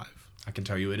was 5. I can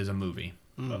tell you it is a movie.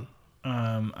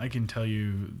 I can tell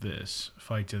you this: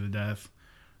 fight to the death,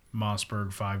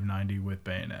 Mossberg 590 with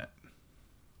bayonet.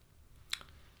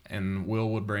 And Will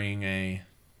would bring a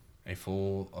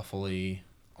fully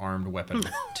armed weapon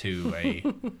to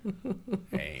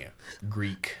a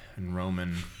Greek and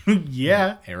Roman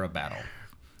Yeah. era battle.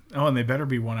 Oh, and they better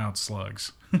be 1-ounce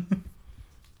slugs.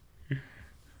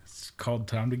 It's called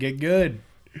Time to Get Good.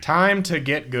 Time to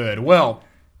get good. Well,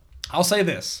 I'll say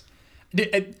this.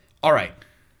 All right.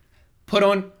 Put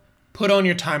on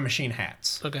your time machine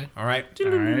hats. Okay. All right. All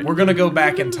right. We're gonna go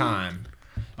back in time.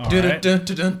 All right.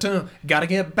 Gotta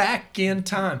get back in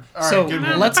time. All right, So good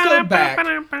one. let's go back,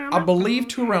 I believe,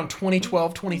 to around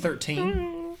 2012,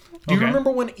 2013. Do you Okay.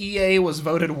 remember when EA was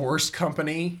voted worst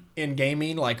company in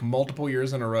gaming like multiple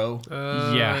years in a row?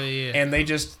 Yeah. And they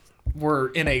just were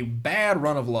in a bad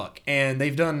run of luck. And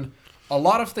they've done a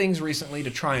lot of things recently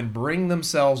to try and bring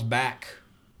themselves back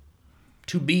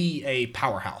to be a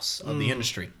powerhouse of the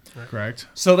industry. Correct.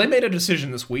 So they made a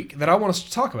decision this week that I want us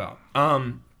to talk about.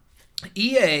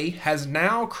 EA has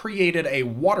now created a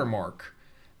watermark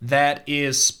that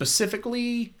is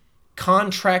specifically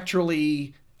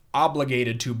contractually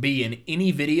obligated to be in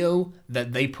any video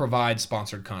that they provide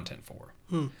sponsored content for.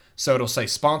 So it'll say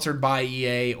sponsored by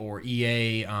EA or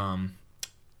EA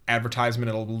advertisement.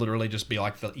 It'll literally just be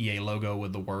like the EA logo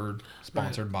with the word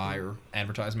sponsored by or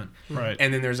advertisement. Right.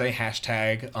 And then there's a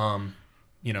hashtag,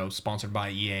 sponsored by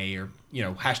EA or,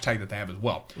 hashtag that they have as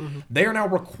well. They are now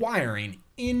requiring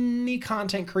any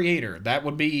content creator, that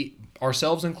would be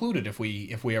ourselves included if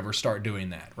we ever start doing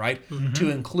that, right? To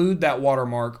include that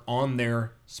watermark on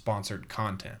their sponsored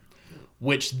content.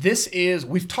 Which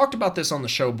we've talked about this on the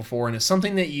show before, and it's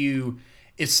something that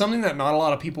it's something that not a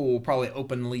lot of people will probably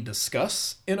openly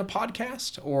discuss in a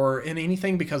podcast or in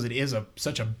anything because it is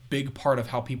such a big part of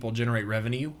how people generate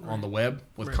revenue on the web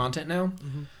with content now.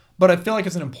 Mm-hmm. But I feel like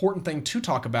it's an important thing to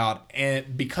talk about,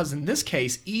 and because in this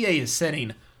case, EA is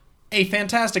setting a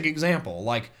fantastic example,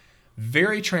 like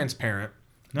very transparent.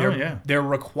 They're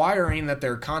requiring that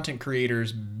their content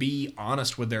creators be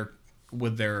honest with their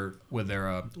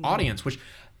audience, which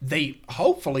they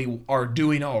hopefully are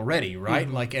doing already, right?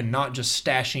 Mm-hmm. Like, and not just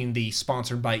stashing the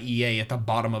sponsored by EA at the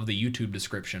bottom of the YouTube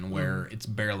description where it's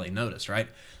barely noticed, right?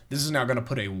 This is now going to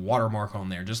put a watermark on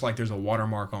there, just like there's a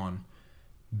watermark on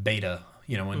beta.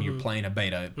 You know, when you're playing a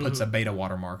beta, it puts a beta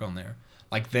watermark on there.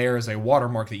 Like, there is a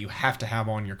watermark that you have to have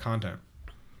on your content.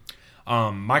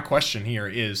 My question here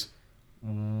is,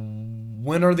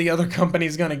 when are the other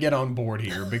companies going to get on board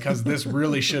here? Because this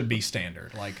really should be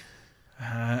standard. Like,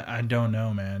 I don't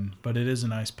know, man, but it is a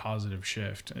nice positive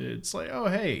shift. It's like, oh,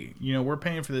 hey, you know, we're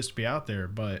paying for this to be out there,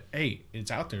 but hey,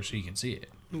 it's out there so you can see it.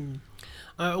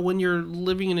 When you're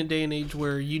living in a day and age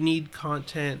where you need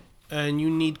content and you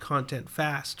need content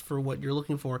fast for what you're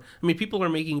looking for. I mean, people are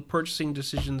making purchasing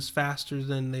decisions faster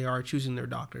than they are choosing their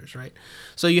doctors, right?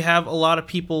 So you have a lot of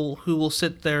people who will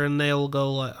sit there and they'll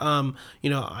go, you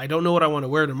know, I don't know what I want to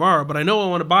wear tomorrow, but I know what I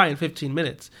want to buy in 15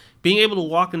 minutes. Being able to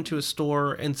walk into a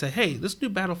store and say, hey, this new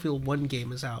Battlefield 1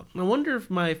 game is out. And I wonder if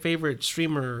my favorite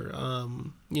streamer,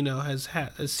 you know, has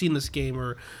seen this game,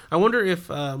 or I wonder if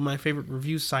my favorite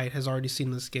review site has already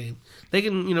seen this game. They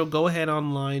can, you know, go ahead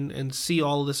online and see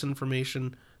all of this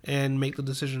information and make the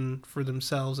decision for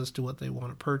themselves as to what they want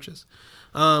to purchase.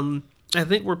 I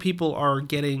think where people are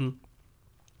getting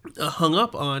hung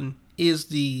up on is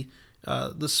the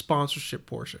sponsorship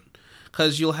portion.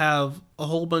 Because you'll have a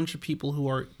whole bunch of people who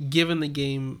are given the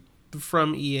game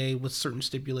from EA with certain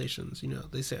stipulations. You know,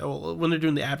 they say, oh, when they're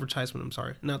doing the advertisement, I'm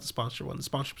sorry, not the sponsor one. The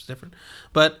sponsorship's different.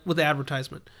 But with the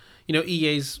advertisement, you know,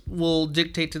 EA's will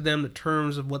dictate to them the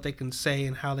terms of what they can say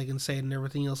and how they can say it and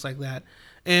everything else like that.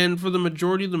 And for the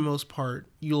majority of the most part,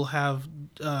 you'll have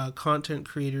content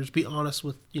creators be honest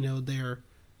with, you know, their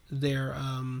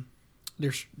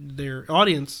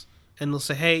audience, and they'll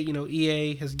say, hey, you know,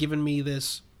 EA has given me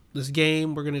this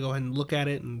game, we're going to go ahead and look at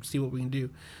it and see what we can do.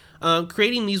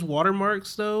 Creating these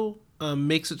watermarks, though,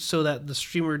 makes it so that the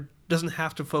streamer doesn't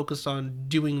have to focus on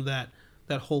doing that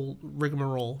whole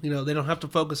rigmarole. You know, they don't have to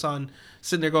focus on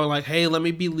sitting there going like, hey, let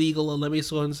me be legal and let me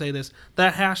go ahead and say this.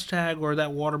 That hashtag or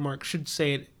that watermark should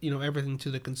say it, you know, everything to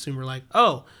the consumer, like,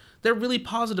 oh, they're really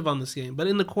positive on this game, but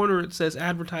in the corner it says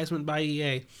advertisement by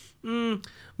EA.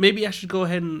 Maybe I should go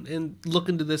ahead and look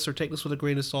into this or take this with a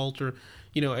grain of salt, or,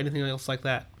 you know, anything else like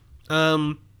that.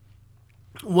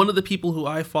 One of the people who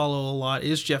I follow a lot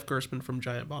is Jeff Gerstmann from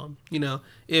Giant Bomb. You know,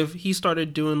 if he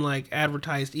started doing like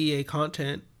advertised EA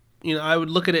content, you know, I would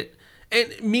look at it,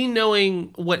 and me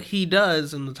knowing what he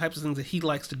does and the types of things that he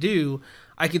likes to do,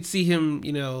 I could see him,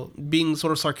 you know, being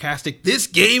sort of sarcastic. This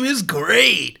game is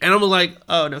great, and I'm like,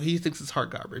 oh no, he thinks it's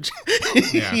hard garbage.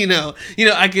 Yeah. you know,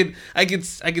 I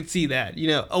could see that, you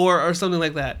know, or something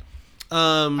like that.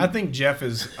 I think Jeff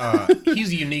is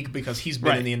he's unique because he's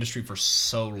been in the industry for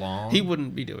so long. He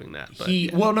wouldn't be doing that. But,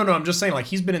 Well, no, I'm just saying, like,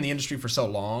 he's been in the industry for so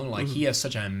long. Like, he has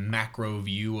such a macro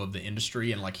view of the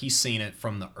industry, and like he's seen it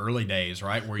from the early days,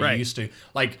 right? Where you used to,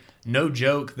 like, no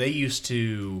joke, they used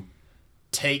to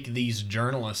take these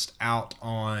journalists out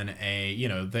on a, you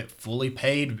know, that fully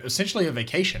paid, essentially a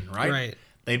vacation, right? Right.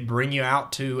 They'd bring you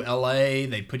out to LA,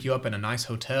 they'd put you up in a nice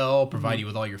hotel, provide you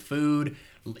with all your food,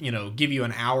 you know, give you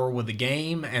an hour with the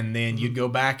game, and then you'd go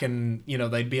back and, you know,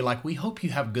 they'd be like, we hope you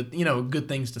have good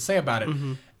things to say about it.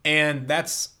 And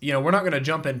that's, you know, we're not going to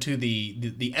jump into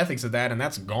the ethics of that, and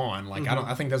that's gone. Like,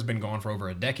 I think that's been gone for over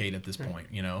a decade at this point,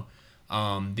 you know.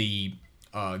 The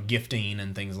gifting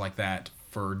and things like that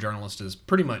for journalists is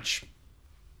pretty much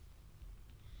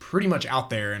out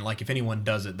there, and like if anyone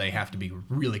does it, they have to be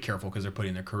really careful because they're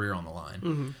putting their career on the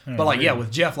line. But like, yeah,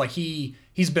 with Jeff, like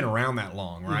he's been around that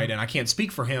long, right? And I can't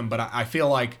speak for him, but I feel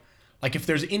like if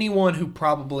there's anyone who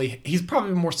he's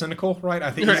probably more cynical, right?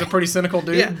 I think he's a pretty cynical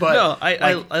dude. Yeah, but no,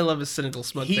 I love his cynical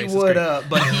smug face.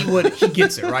 He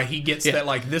gets it, right? He gets that,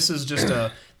 like, this is just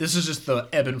the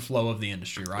ebb and flow of the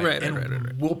industry, right?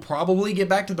 Right. We'll probably get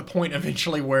back to the point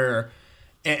eventually where,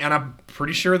 and I'm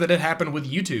pretty sure that it happened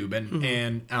with YouTube,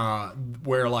 and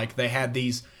where like they had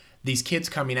these kids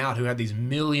coming out who had these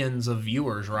millions of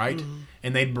viewers, right?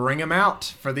 And they'd bring them out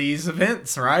for these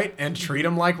events, right? And treat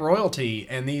them like royalty.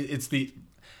 And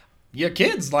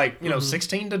kids, like, you know,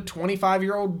 16 to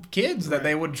 25-year-old kids that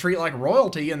they would treat like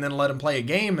royalty and then let them play a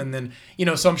game. And then, you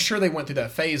know, so I'm sure they went through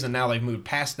that phase and now they've moved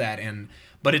past that.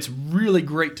 But it's really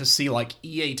great to see like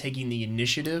EA taking the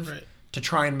initiative to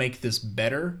try and make this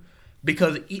better,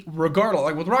 because regardless,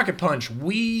 like with Rocket Punch,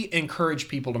 we encourage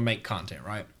people to make content,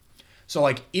 right? So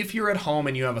like if you're at home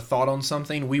and you have a thought on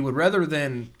something, we would rather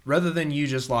than you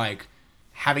just like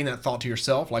having that thought to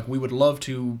yourself, like we would love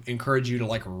to encourage you to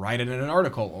like write it in an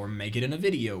article or make it in a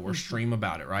video or stream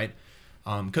about it, right?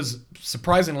 Because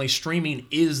surprisingly, streaming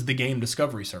is the game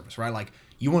discovery service, right? Like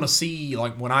you want to see,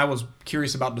 like when I was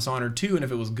curious about Dishonored 2 and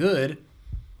if it was good,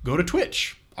 go to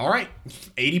Twitch. All right,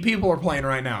 80 people are playing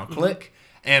right now. Click.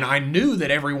 And I knew that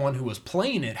everyone who was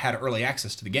playing it had early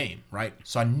access to the game, right?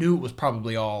 So I knew it was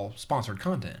probably all sponsored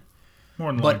content.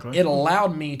 More than But likely. it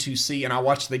allowed me to see, and I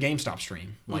watched the GameStop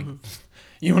stream. Like,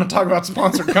 you want to talk about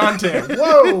sponsored content?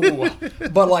 Whoa!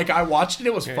 But like, I watched it.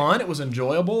 It was fun. It was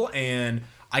enjoyable, and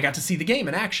I got to see the game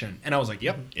in action. And I was like,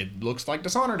 "Yep, it looks like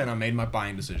Dishonored," and I made my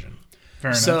buying decision.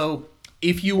 Fair enough. So,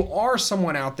 if you are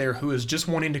someone out there who is just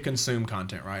wanting to consume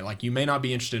content, right? Like, you may not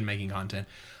be interested in making content.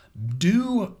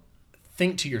 Do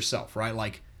think to yourself, right?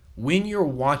 Like, when you're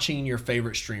watching your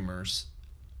favorite streamers,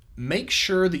 make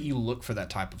sure that you look for that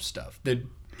type of stuff. That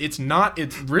it's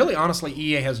really, honestly,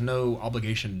 EA has no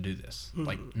obligation to do this.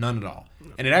 Like, none at all.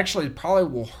 And it actually probably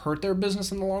will hurt their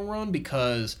business in the long run,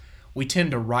 because we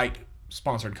tend to write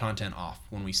sponsored content off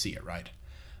when we see it, right?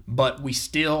 But we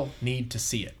still need to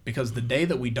see it, because the day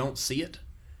that we don't see it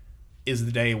is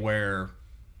the day where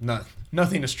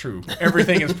nothing is true.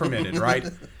 Everything is permitted, right?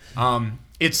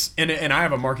 And I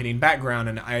have a marketing background,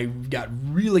 and I got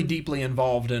really deeply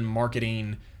involved in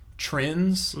marketing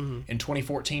trends in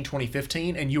 2014,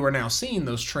 2015, and you are now seeing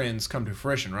those trends come to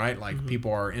fruition, right? Like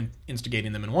people are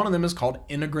instigating them, and one of them is called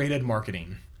integrated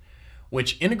marketing,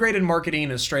 which integrated marketing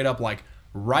is straight up like,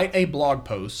 write a blog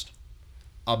post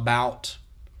about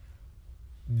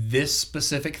this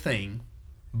specific thing,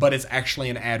 but it's actually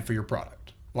an ad for your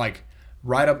product. Like,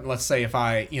 write up, let's say if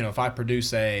I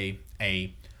produce a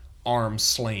arm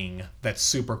sling that's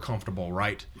super comfortable,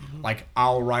 right? Like,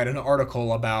 I'll write an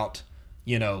article about,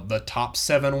 the top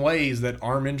 7 ways that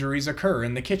arm injuries occur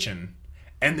in the kitchen.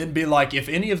 And then be like, if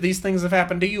any of these things have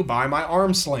happened to you, buy my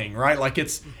arm sling, right? Like,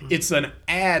 it's an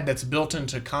ad that's built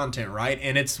into content, right?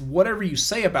 And it's whatever you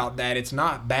say about that, it's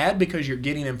not bad because you're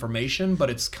getting information, but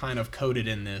it's kind of coded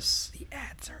in this. The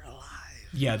ads are alive.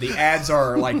 Yeah, the ads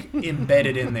are like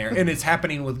embedded in there. And it's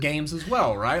happening with games as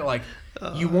well, right? Like,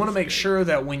 you want to make sure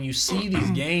that when you see these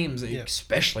games,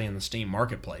 especially in the Steam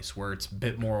marketplace, where it's a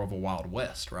bit more of a Wild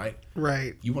West, right?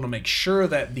 Right. You want to make sure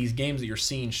that these games that you're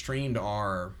seeing streamed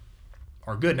are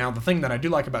good. Now, the thing that I do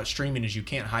like about streaming is you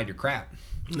can't hide your crap.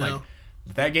 No. Like,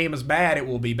 if that game is bad, it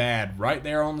will be bad right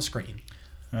there on the screen.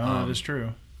 Oh, that is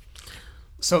true.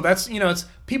 So that's, it's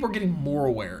people are getting more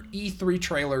aware. E3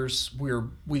 trailers,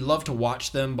 we love to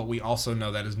watch them, but we also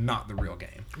know that is not the real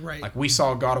game. Right. Like, we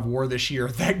saw God of War this year.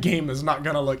 That game is not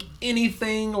going to look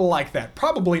anything like that.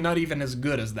 Probably not even as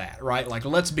good as that, right? Like,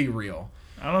 let's be real.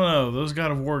 I don't know. Those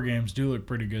God of War games do look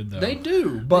pretty good, though. They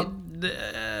do, but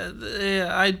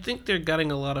I think they're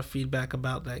getting a lot of feedback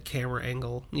about that camera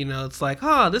angle. It's like,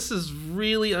 this is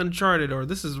really Uncharted, or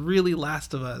this is really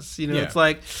Last of Us. It's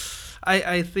like,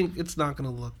 I think it's not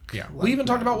going to look. yeah. like We even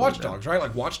talked that about when Watch they're done. Dogs, right?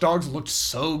 Like, Watch Dogs looked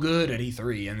so good at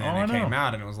E3, and then I it came know.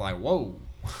 out, and it was like, whoa,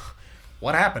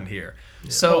 what happened here?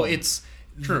 So it's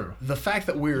true. The fact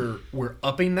that we're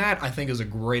upping that, I think, is a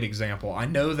great example. I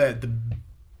know that the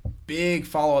big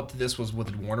follow-up to this was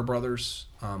with Warner Brothers.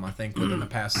 I think within the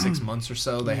past 6 months or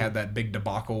so, they had that big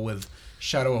debacle with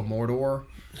Shadow of Mordor,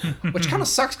 which kind of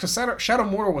sucks because Shadow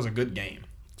of Mordor was a good game.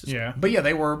 Yeah. But yeah,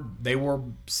 they were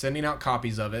sending out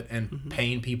copies of it and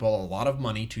paying people a lot of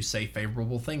money to say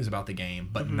favorable things about the game,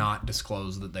 but not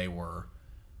disclose that they were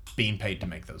being paid to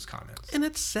make those comments. And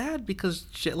it's sad because,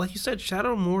 like you said,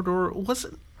 Shadow of Mordor was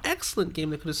an excellent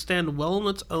game that could have stand well on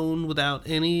its own without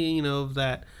any, of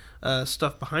that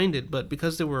stuff behind it. But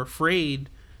because they were afraid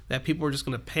that people were just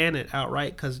going to pan it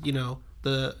outright, because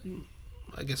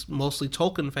I guess mostly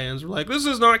Tolkien fans were like, this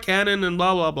is not canon and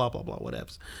blah blah blah blah blah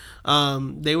whatevs.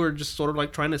 They were just sort of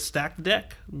like trying to stack the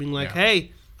deck, being like,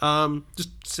 hey, just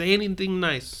say anything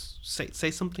nice,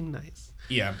 say something nice.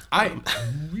 Yeah, I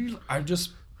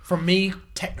just, for me,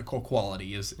 technical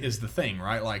quality is the thing,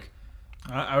 right? Like,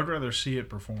 I would rather see it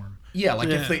perform. yeah, like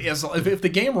if the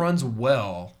game runs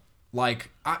well,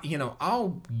 like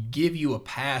I'll give you a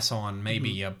pass on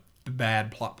maybe a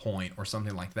bad plot point or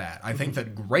something like that. I think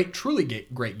that truly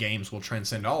great games will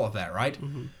transcend all of that, right?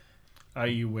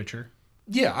 I.e. Witcher.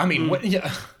 Yeah, I mean,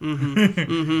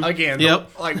 again,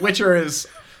 Yep. like Witcher is.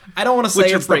 I don't want to say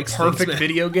Witcher it's the breaks things, perfect man.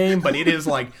 video game, but it is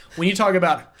like when you talk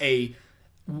about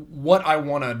what I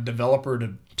want a developer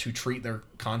to treat their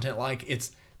content like.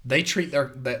 It's they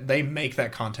make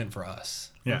that content for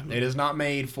us. Yeah. It is not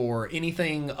made for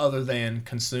anything other than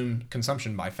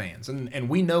consumption by fans. And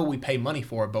we know we pay money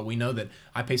for it, but we know that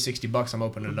I pay $60, I'm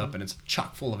opening it up, and it's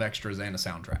chock full of extras and a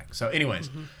soundtrack. So anyways,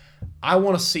 I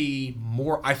want to see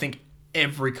more. I think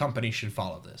every company should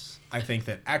follow this. I think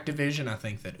that Activision, I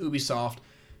think that Ubisoft,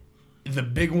 the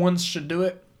big ones should do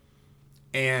it.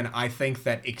 And I think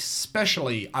that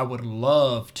especially I would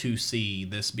love to see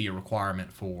this be a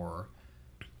requirement for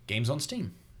games on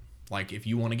Steam. Like if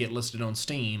you want to get listed on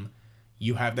Steam,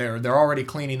 you have they're already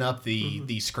cleaning up the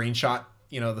screenshot,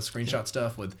 the screenshot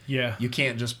stuff with you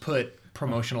can't just put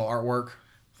promotional artwork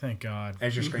Thank God.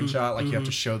 as your screenshot, like you have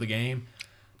to show the game.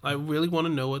 I really want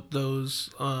to know what those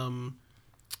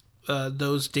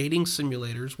dating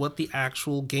simulators, what the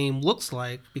actual game looks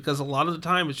like, because a lot of the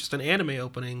time it's just an anime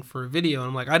opening for a video, and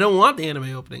I'm like, I don't want the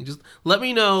anime opening. Just let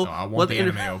me know. No, I want the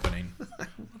anime opening.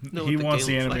 He wants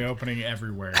the anime opening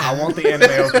everywhere. I want the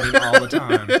anime opening all the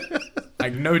time.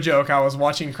 Like, no joke, I was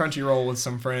watching Crunchyroll with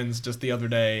some friends just the other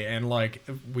day, and like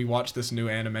we watched this new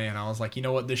anime, and I was like, you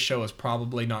know what, this show is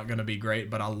probably not going to be great,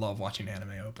 but I love watching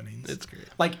anime openings. It's great.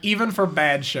 Like, even for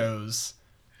bad shows,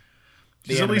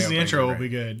 At least the intro will be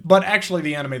good. But actually,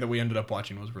 the anime that we ended up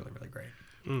watching was really, really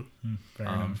great. Fair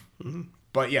enough.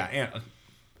 But yeah,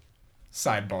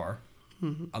 sidebar.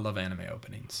 I love anime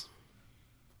openings.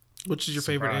 Which is your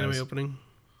favorite anime opening?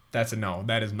 That's a no.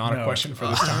 That is not a question for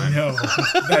this time. No.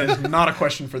 That is not a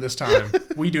question for this time.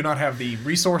 We do not have the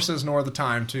resources nor the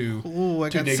time to. Ooh, I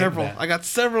to got dig several. into that. I got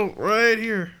several right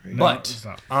here. But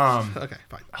Okay,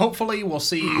 fine. hopefully we'll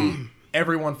see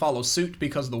everyone follow suit,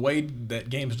 because the way that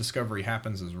games discovery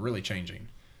happens is really changing.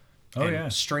 Oh, And yeah.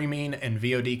 streaming and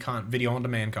VOD video on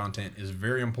demand content is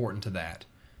very important to that,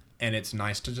 and it's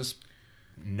nice to just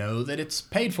know that it's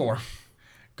paid for.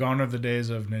 Gone are the days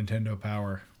of Nintendo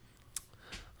Power.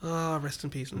 Rest in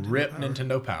peace, Nintendo Rip Power.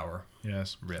 Nintendo Power.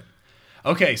 Yes. Rip.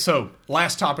 Okay, so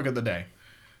last topic of the day.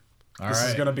 All This is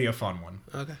right. going to be a fun one.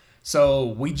 Okay. So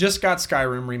we just got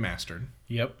Skyrim remastered.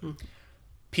 Yep.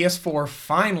 PS4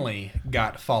 finally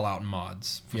got Fallout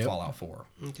mods for Yep. Fallout 4.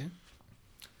 Okay.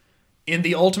 In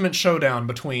the ultimate showdown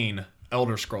between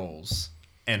Elder Scrolls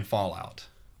and Fallout,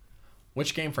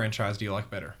 which game franchise do you like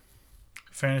better?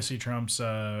 Fantasy trumps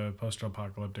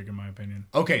post-apocalyptic, in my opinion.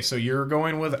 Okay, so you're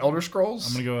going with Elder Scrolls?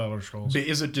 I'm gonna go Elder Scrolls.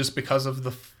 Is it just because of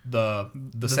the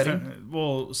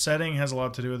setting? Setting has a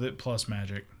lot to do with it, plus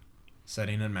magic.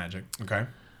 Setting and magic. Okay.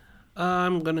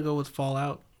 I'm gonna go with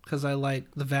Fallout because I like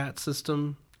the VAT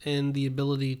system and the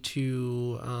ability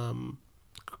to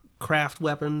craft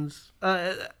weapons.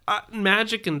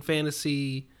 Magic and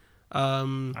fantasy, I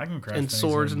can craft and things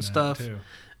swords in and that, stuff. too.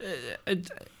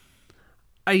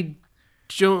 I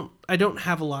don't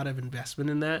have a lot of investment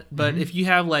in that. But if you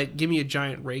have give me a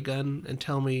giant ray gun and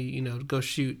tell me to go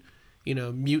shoot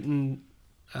mutant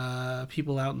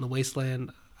people out in the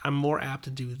wasteland, I'm more apt to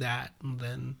do that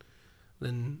than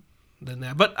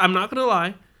that. But I'm not gonna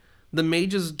lie, the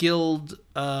Mages Guild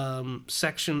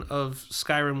section of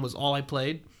Skyrim was all I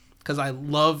played because I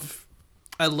love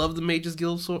the Mages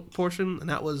Guild portion, and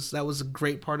that was a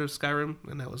great part of Skyrim,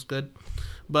 and that was good.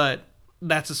 But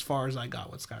that's as far as I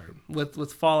got with Skyrim.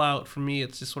 With Fallout, for me,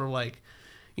 it's just sort of like,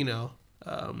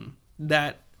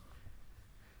 that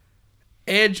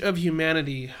edge of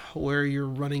humanity where you're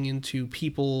running into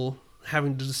people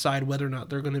having to decide whether or not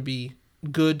they're going to be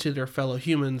good to their fellow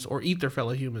humans or eat their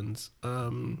fellow humans,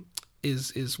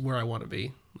 is where I want to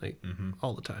be,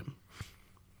 all the time.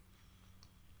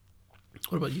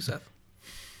 What about you, Seth?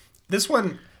 This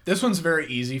one's very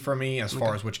easy for me as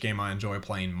far as which game I enjoy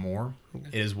playing more.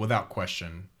 It is without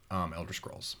question Elder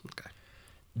Scrolls. Okay.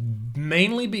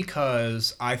 Mainly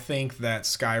because I think that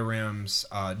Skyrim's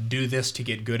do this to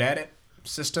get good at it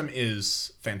system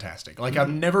is fantastic. I've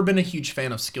never been a huge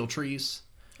fan of skill trees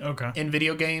Okay. in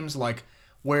video games,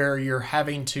 where you're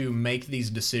having to make these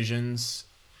decisions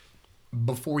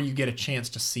before you get a chance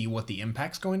to see what the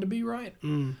impact's going to be, right?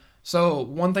 So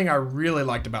one thing I really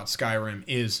liked about Skyrim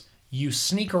is you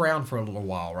sneak around for a little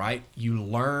while, right? You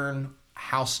learn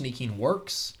how sneaking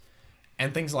works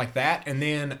and things like that. And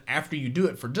then after you do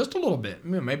it for just a little bit,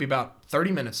 maybe about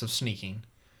 30 minutes of sneaking,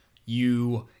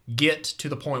 you get to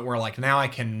the point where now I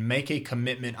can make a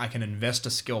commitment, I can invest a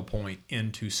skill point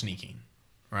into sneaking,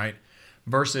 right?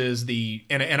 Versus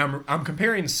and I'm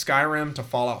comparing Skyrim to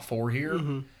Fallout 4 here,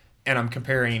 and I'm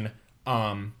comparing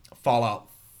Fallout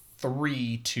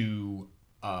 3 to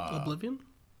Oblivion?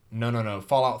 No.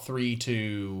 Fallout 3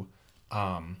 to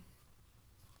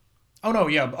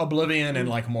Oblivion and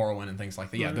Morrowind and things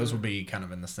like that. Yeah, those would be kind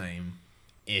of in the same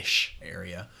ish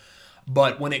area.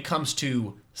 But when it comes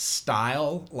to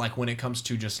style, when it comes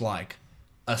to just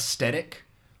aesthetic,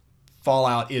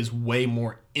 Fallout is way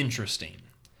more interesting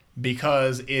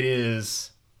because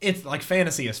it's like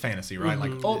fantasy is fantasy, right?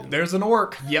 Like, oh, there's an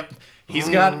orc. Yep. He's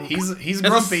grumpy.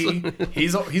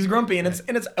 He's grumpy, and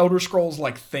it's Elder Scrolls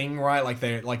like thing, right? Like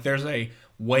there's a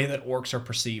way that orcs are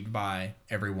perceived by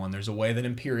everyone. There's a way that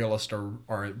imperialists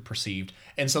are perceived,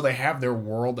 and so they have their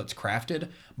world that's crafted.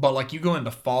 But like you go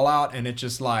into Fallout, and it's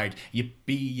just like yippee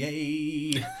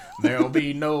yay, there'll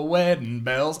be no wedding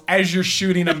bells as you're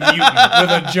shooting a mutant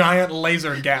with a giant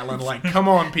laser Gatling. Like, come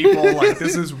on, people! Like,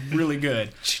 this is really good.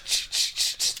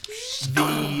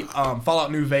 The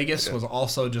Fallout New Vegas was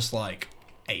also just like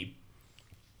a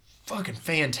fucking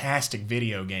fantastic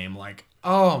video game. Like,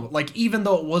 even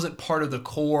though it wasn't part of the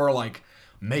core, like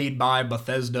made by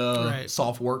Bethesda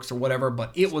Softworks or whatever,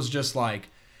 but it was just like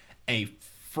a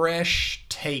fresh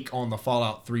take on the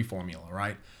Fallout 3 formula,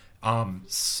 right?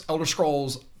 Elder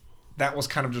Scrolls, that was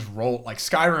kind of just like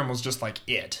Skyrim was just like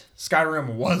it.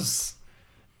 Skyrim was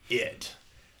it.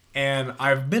 And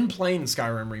I've been playing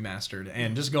Skyrim Remastered,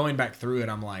 and just going back through it,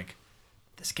 I'm like,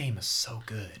 this game is so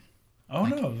good. Oh,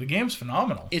 like, no, the game's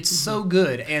phenomenal. It's so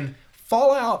good, and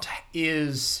Fallout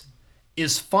is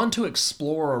fun to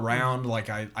explore around. Like,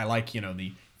 I like,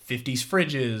 the 50s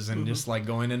fridges and just, like,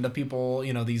 going into people,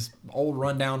 these old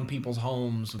rundown people's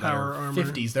homes. Power armor.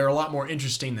 50s. They're a lot more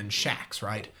interesting than shacks,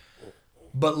 right?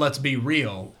 But let's be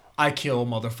real. I kill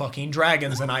motherfucking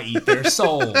dragons and I eat their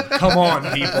soul. Come on,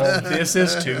 people. This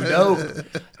is too dope.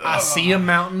 I see a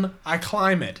mountain, I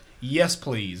climb it. Yes,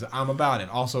 please. I'm about it.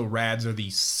 Also, rads are the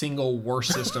single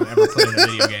worst system ever put in a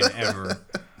video game ever.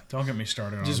 Don't get me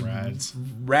started on rads.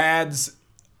 Rads,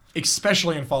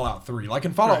 especially in Fallout 3. Like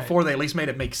in Fallout 4, they at least made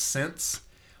it make sense.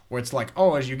 Where it's like,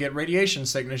 oh, as you get radiation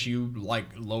sickness, you like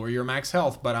lower your max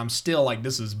health. But I'm still like,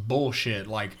 this is bullshit.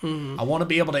 Like, I want to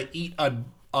be able to eat a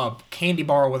candy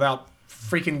bar without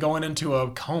freaking going into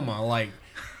a coma. Like,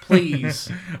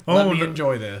 please let me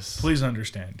enjoy this. Please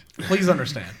understand. Please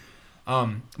understand.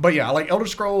 But yeah, like Elder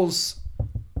Scrolls,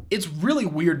 it's really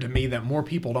weird to me that more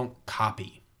people don't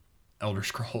copy Elder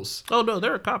Scrolls. Oh no,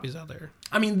 there are copies out there.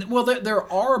 I mean, well, there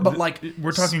are, but like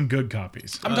we're talking good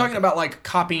copies. I'm talking about like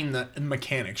copying the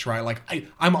mechanics, right? Like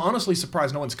I'm honestly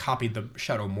surprised no one's copied the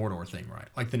Shadow of Mordor thing, right?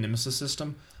 Like the Nemesis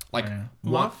system. Like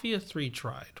Mafia 3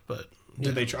 tried, but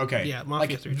did they try? Okay. Yeah,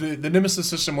 Mafia 3. The Nemesis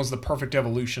system was the perfect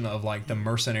evolution of like the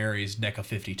Mercenaries deck of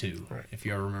 52. Right. If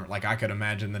you ever remember, like I could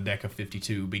imagine the deck of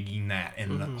 52 being that.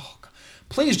 And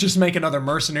please just make another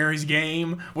Mercenaries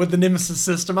game with the Nemesis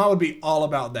system. I would be all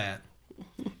about that.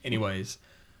 Anyways,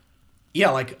 yeah,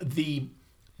 like the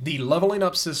leveling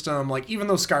up system, like even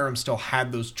though Skyrim still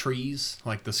had those trees,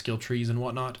 like the skill trees and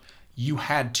whatnot, you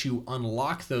had to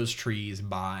unlock those trees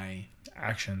by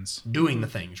actions, doing the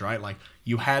things, right? Like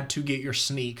you had to get your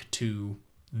sneak to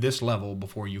this level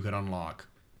before you could unlock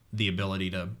the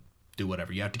ability to do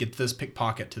whatever. You have to get this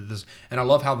pickpocket to this. And I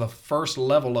love how the first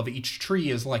level of each tree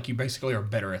is like you basically are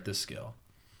better at this skill.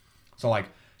 So like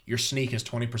your sneak is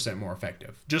 20% more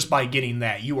effective. Just by getting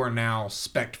that, you are now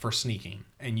spec'd for sneaking,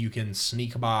 and you can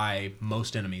sneak by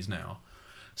most enemies now.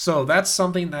 So that's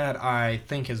something that I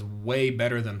think is way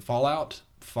better than Fallout.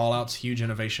 Fallout's huge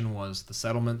innovation was the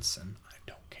settlements, and I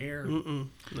don't care.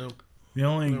 Nope. The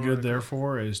only good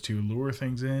therefore is to lure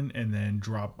things in and then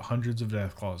drop hundreds of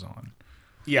Deathclaws on.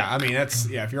 Yeah, I mean that's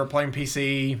if you're playing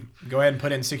PC, go ahead and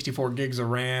put in 64 gigs of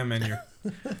RAM and your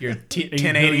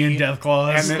 1080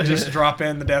 Deathclaws, and then just drop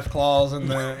in the Deathclaws and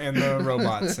the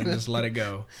robots and just let it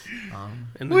go.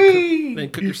 And then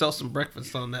cook yourself some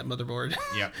breakfast on that motherboard.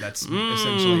 Yeah, that's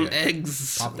essentially it.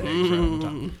 Eggs. Pop the eggs right on the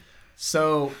top.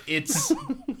 So it's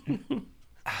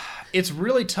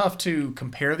really tough to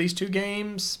compare these two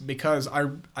games because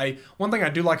I one thing I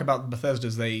do like about Bethesda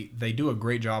is they do a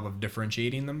great job of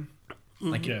differentiating them.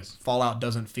 Like Fallout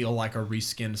doesn't feel like a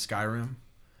reskinned Skyrim,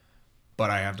 but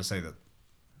I have to say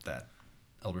that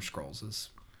Elder Scrolls is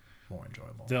more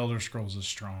enjoyable. The Elder Scrolls is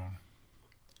strong.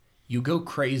 You go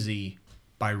crazy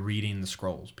by reading the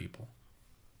scrolls, people.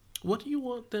 What do you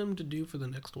want them to do for the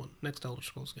next Elder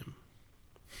Scrolls game?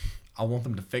 I want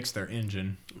them to fix their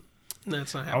engine.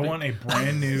 That's not happening. I want a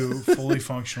brand new, fully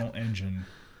functional engine.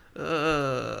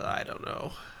 I don't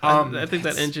know. I think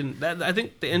that engine. I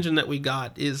think the engine that we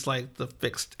got is like the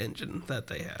fixed engine that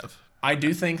they have. I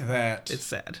do think that it's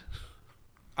sad.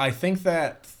 I think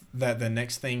that the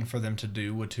next thing for them to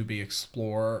do would to be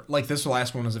explore. Like this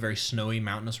last one was a very snowy,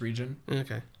 mountainous region.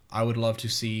 Okay. I would love to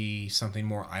see something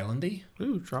more islandy.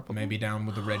 Ooh, tropical. Maybe down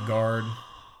with the Red Guard.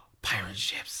 Pirate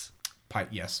ships.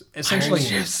 Yes, essentially.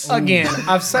 Yes. Again,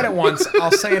 I've said it once.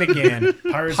 I'll say it again.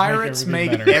 Pirates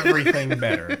make make everything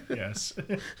better. Yes.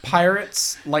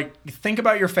 Pirates, like, think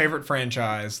about your favorite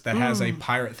franchise that has a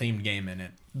pirate-themed game in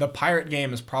it. The pirate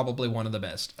game is probably one of the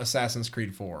best. Assassin's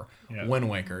Creed 4, Yeah. Wind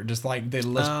Waker, just like the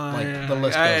list, Yeah. the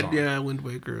list goes on. Yeah, Wind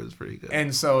Waker is pretty good.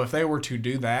 And so if they were to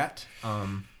do that,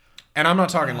 and I'm not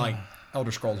talking like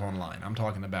Elder Scrolls Online. I'm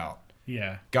talking about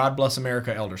Yeah. God Bless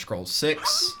America, Elder Scrolls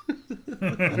 6.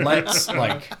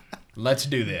 Let's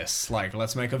do this. Like,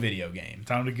 let's make a video game.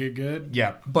 Time to get good.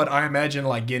 Yeah, but I imagine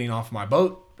like getting off my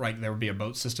boat. Right, there would be a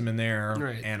boat system in there,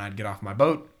 Right. and I'd get off my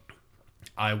boat.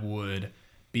 I would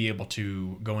be able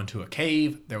to go into a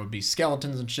cave. There would be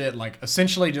skeletons and shit. Like,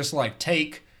 essentially, just like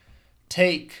take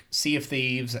Sea of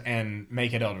Thieves and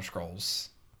make it Elder Scrolls,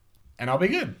 and I'll be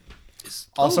good.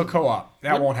 Also, co-op.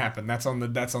 That won't happen. That's on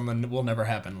the will never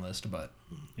happen list. But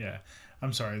Yeah.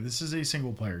 I'm sorry. This is a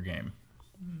single player game.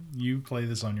 You play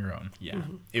this on your own. yeah,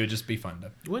 it would just be fun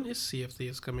to. When is Sea of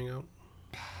Thieves coming out?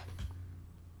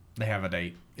 They have a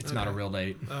date. It's not a Okay. real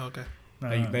date. Oh, okay.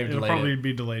 They've It'll delayed probably it.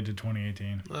 be delayed to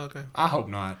 2018. Oh, okay. I hope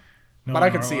not. No, But I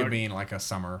could see like- it being like a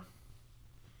summer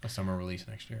release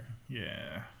next year.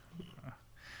 Yeah.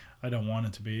 I don't want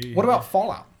it to be. What about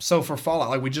Fallout? So for Fallout,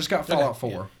 like we just got Fallout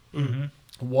 4. Mm-hmm.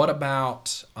 What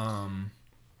about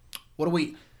what do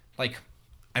we like?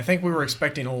 I think we were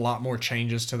expecting a lot more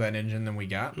changes to that engine than we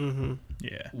got.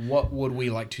 Yeah. What would we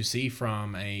like to see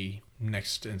from a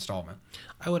next installment?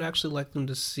 I would actually like them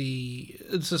to see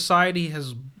society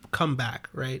has come back,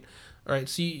 right? All right,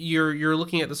 so you're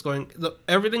looking at this going,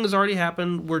 everything has already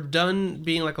happened. We're done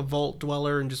being like a vault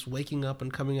dweller and just waking up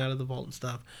and coming out of the vault and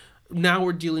stuff. Now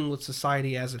we're dealing with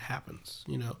society as it happens.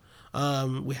 You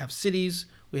know, we have cities,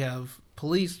 we have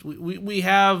police, we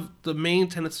have the main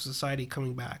tenets of society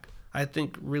coming back. I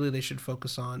think really they should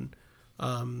focus on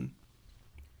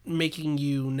making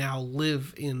you now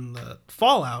live in the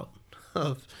fallout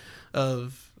of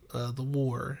the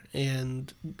war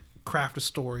and craft a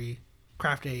story,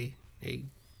 craft a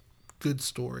good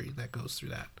story that goes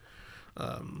through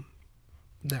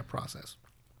that process.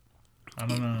 I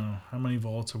don't know. How many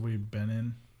vaults have we been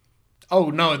in? Oh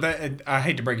no, I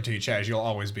hate to break it to you, Chaz. You'll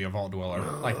always be a vault dweller.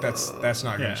 Like that's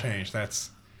not going Yeah. to change. That's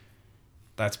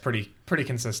pretty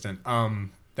consistent.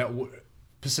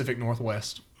 Pacific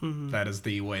Northwest. That is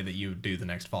the way that you do the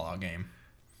next Fallout game.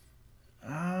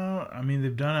 I mean,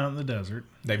 they've done out in the desert.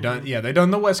 They've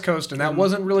done the West Coast, and that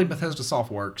wasn't really Bethesda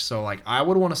Softworks. So like, I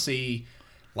would want to see,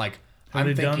 like, Have I'm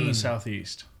they thinking done the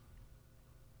Southeast?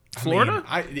 Florida?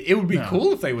 It would be No.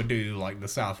 cool if they would do like the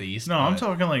Southeast. No, I'm but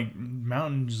talking like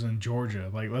mountains in Georgia.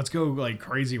 Like, let's go like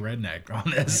crazy redneck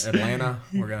on this. Atlanta.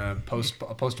 We're gonna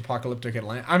post-apocalyptic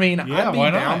Atlanta. I mean, Yeah, I'd be why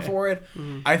down not? for it.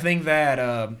 I think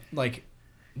that like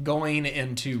going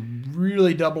into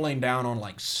really doubling down on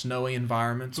like snowy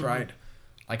environments, right?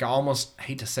 Like I almost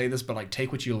hate to say this, but like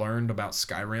take what you learned about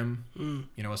Skyrim,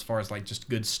 you know, as far as like just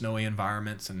good snowy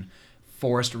environments and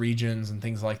forest regions and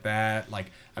things like that. Like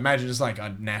imagine just like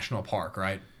a national park,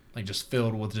 right? Like just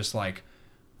filled with just like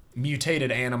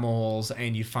mutated animals,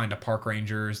 and you find a park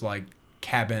ranger's like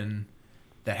cabin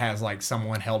that has like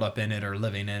someone held up in it or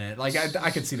living in it. Like I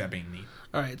could see that being neat.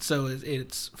 All right, so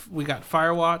it's we got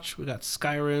Firewatch, we got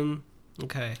Skyrim.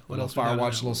 Okay, what Little else? we got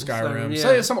Firewatch, now? little Skyrim. Yeah.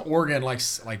 Say some Oregon, like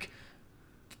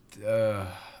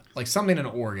something in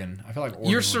Oregon. I feel like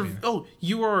Oregon would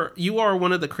be- you are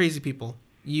one of the crazy people.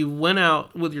 You went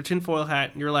out with your tinfoil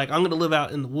hat and you're like, I'm going to live out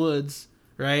in the woods,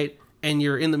 right? And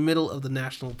you're in the middle of the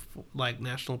national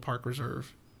park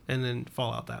reserve, and then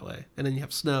fall out that way. And then you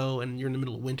have snow, and you're in the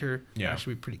middle of winter. Yeah. That should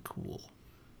be pretty cool,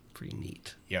 pretty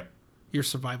neat. Yep. You're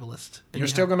survivalist. And You're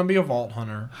still going to be a vault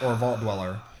hunter or a vault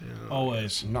dweller.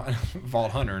 Always. Not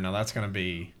vault hunter. Now that's going to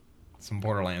be some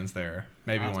Borderlands there.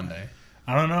 Maybe one day.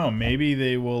 I don't know. Maybe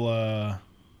they will.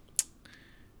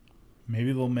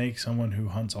 Maybe they'll make someone who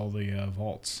hunts all the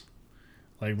vaults,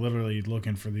 like literally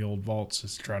looking for the old vaults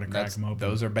to try to crack them open.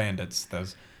 Those are bandits.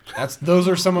 Those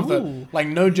are some of the Ooh. like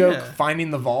no joke. Yeah.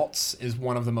 Finding the vaults is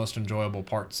one of the most enjoyable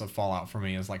parts of Fallout for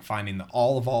me. Is like finding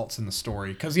all the vaults in the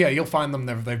story, because you'll find them.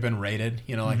 They've been raided.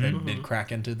 You know, like they did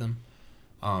crack into them.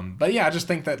 But yeah, I just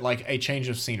think that like a change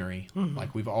of scenery,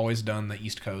 like we've always done the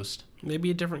East Coast. Maybe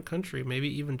a different country, maybe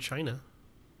even China.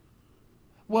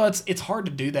 Well, it's hard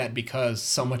to do that because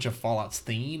so much of Fallout's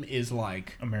theme is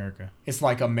like America. it's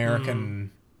like American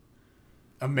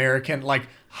like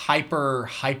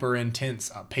hyper intense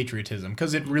patriotism,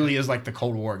 because it really is like the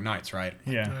Cold War ignites, right?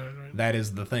 Yeah, That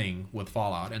is the thing with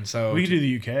Fallout, and so we could do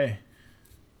the UK.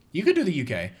 you could do the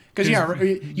UK because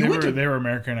you went to they were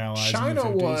American allies.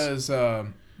 China in the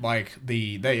 50s. like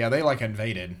they like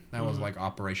invaded. That was like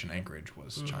Operation Anchorage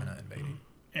was China invading.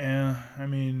 Yeah, I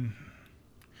mean,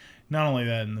 not only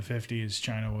that, in the 50s,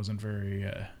 China wasn't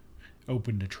very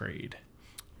open to trade.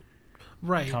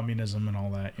 Right. Communism and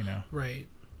all that, Right.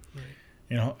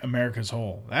 You know, America's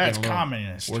whole. That's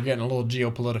communist. We're getting a little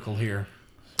geopolitical here.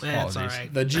 That's all Apologies.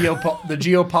 right. The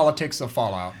geopolitics of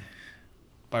Fallout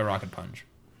by Rocket Punch.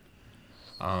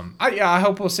 I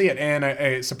hope we'll see it. And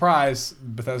a surprise,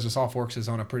 Bethesda Softworks is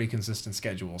on a pretty consistent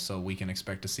schedule, so we can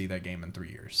expect to see that game in 3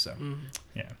 years. So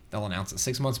Yeah. they'll announce it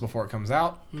 6 months before it comes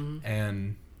out,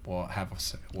 and we'll have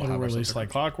It'll release like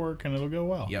clockwork, and it'll go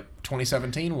well. Yep,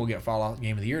 2017 we'll get Fallout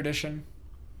Game of the Year edition.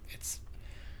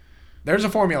 There's a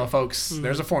formula, folks.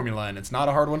 There's a formula, and it's not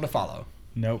a hard one to follow.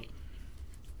 Nope.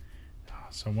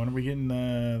 So when are we getting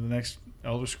the next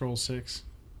Elder Scrolls 6?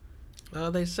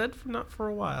 They said not for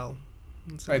a while.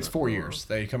 It's 4 years.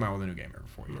 They come out with a new game every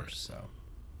 4 years. Right. So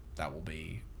that will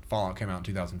be... Fallout came out in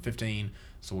 2015,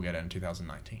 so we'll get it in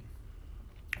 2019.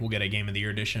 We'll get a Game of the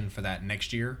Year edition for that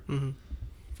next year. Mm-hmm.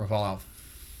 For Fallout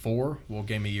 4,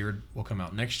 Game of the Year will come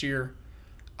out next year.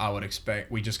 I would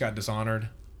expect... We just got Dishonored.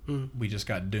 We just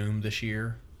got Doom this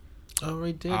year. Oh,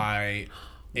 we did. I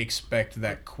expect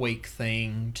that Quake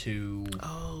thing to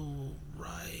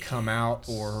come out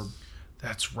or...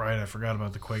 That's right. I forgot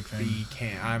about the Quake thing.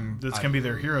 That's going to be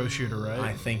their hero shooter, right?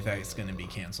 I think that it's going to be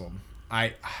canceled.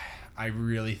 I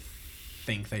really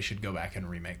think they should go back and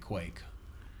remake Quake.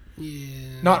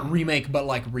 Yeah. Not remake, but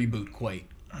like reboot Quake.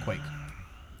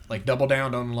 Like double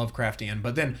down on Lovecraftian.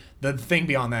 But then the thing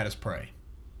beyond that is Prey.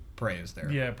 Prey is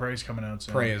there. Yeah, Prey's coming out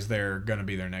soon. Prey is going to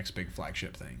be their next big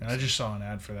flagship thing. I just saw an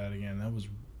ad for that again. That was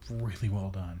really well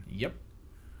done. Yep.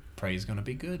 Prey is going to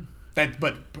be good.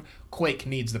 But Quake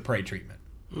needs the Prey treatment.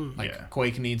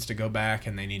 Quake needs to go back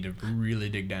and they need to really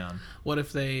dig down. What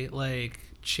if they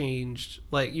changed?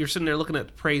 You're sitting there looking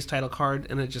at Prey's title card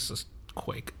and it just says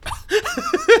Quake.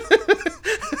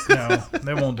 No,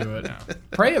 they won't do it. No.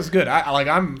 Prey is good.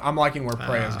 I'm liking where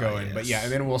Prey is going. Yes. But yeah,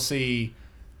 and then we'll see.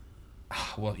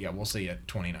 We'll see it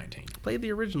 2019. Play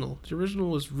the original. The original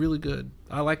was really good.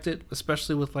 I liked it,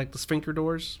 especially with the sphincter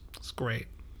doors. It's great.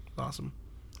 Awesome.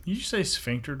 Did you say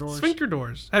sphincter doors? Sphincter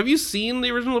doors. Have you seen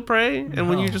the original Prey? And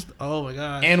when you just, oh my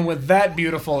gosh. And with that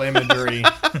beautiful imagery,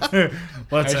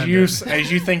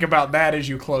 as you think about that as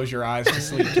you close your eyes to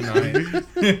sleep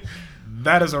tonight,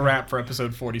 that is a wrap for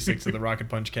episode 46 of the Rocket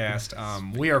Punch Cast.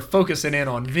 We are focusing in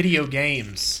on video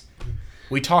games.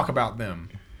 We talk about them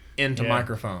into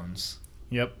microphones.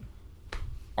 Yep.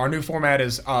 Our new format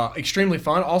is extremely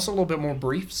fun, also a little bit more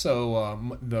brief, so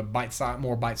the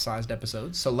more bite-sized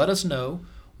episodes. So let us know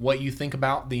what you think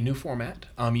about the new format.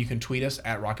 You can tweet us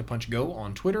at RocketPunchGo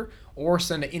on Twitter, or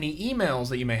send any emails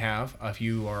that you may have. If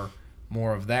you are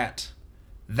more of that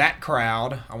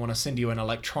crowd, I want to send you an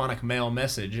electronic mail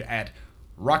message at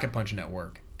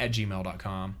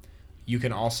rocketpunchnetwork@gmail.com. You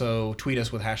can also tweet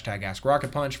us with hashtag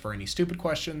AskRocketPunch for any stupid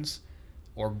questions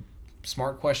or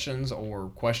smart questions or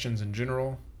questions in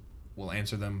general. We'll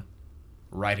answer them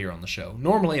right here on the show.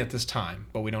 Normally at this time,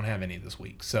 but we don't have any this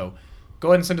week. So go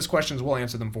ahead and send us questions. We'll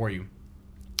answer them for you.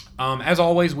 As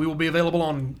always, we will be available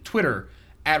on Twitter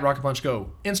at RocketPunchGo,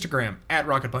 Instagram at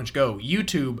RocketPunchGo,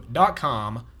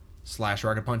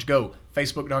 YouTube.com/RocketPunchGo,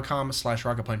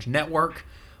 Facebook.com/RocketPunchNetwork.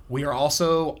 We are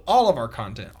also, all of our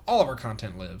content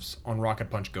lives on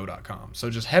RocketPunchGo.com. So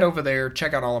just head over there,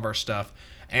 check out all of our stuff.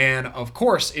 And, of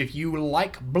course, if you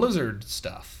like Blizzard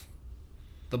stuff,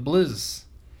 the Blizz,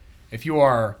 if you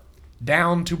are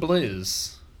down to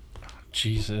Blizz,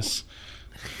 Jesus,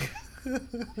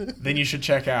 then you should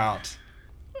check out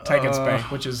Take and Spank,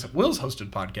 which is Will's hosted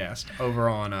podcast over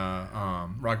on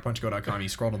RocketPunchGo.com. You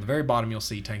scroll to the very bottom, you'll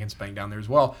see Take and Spank down there as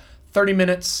well. 30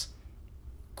 minutes,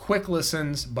 quick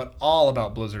listens, but all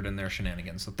about Blizzard and their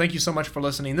shenanigans. So thank you so much for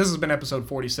listening. This has been episode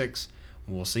 46.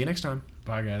 We'll see you next time.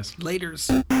 Bye, guys. Laters.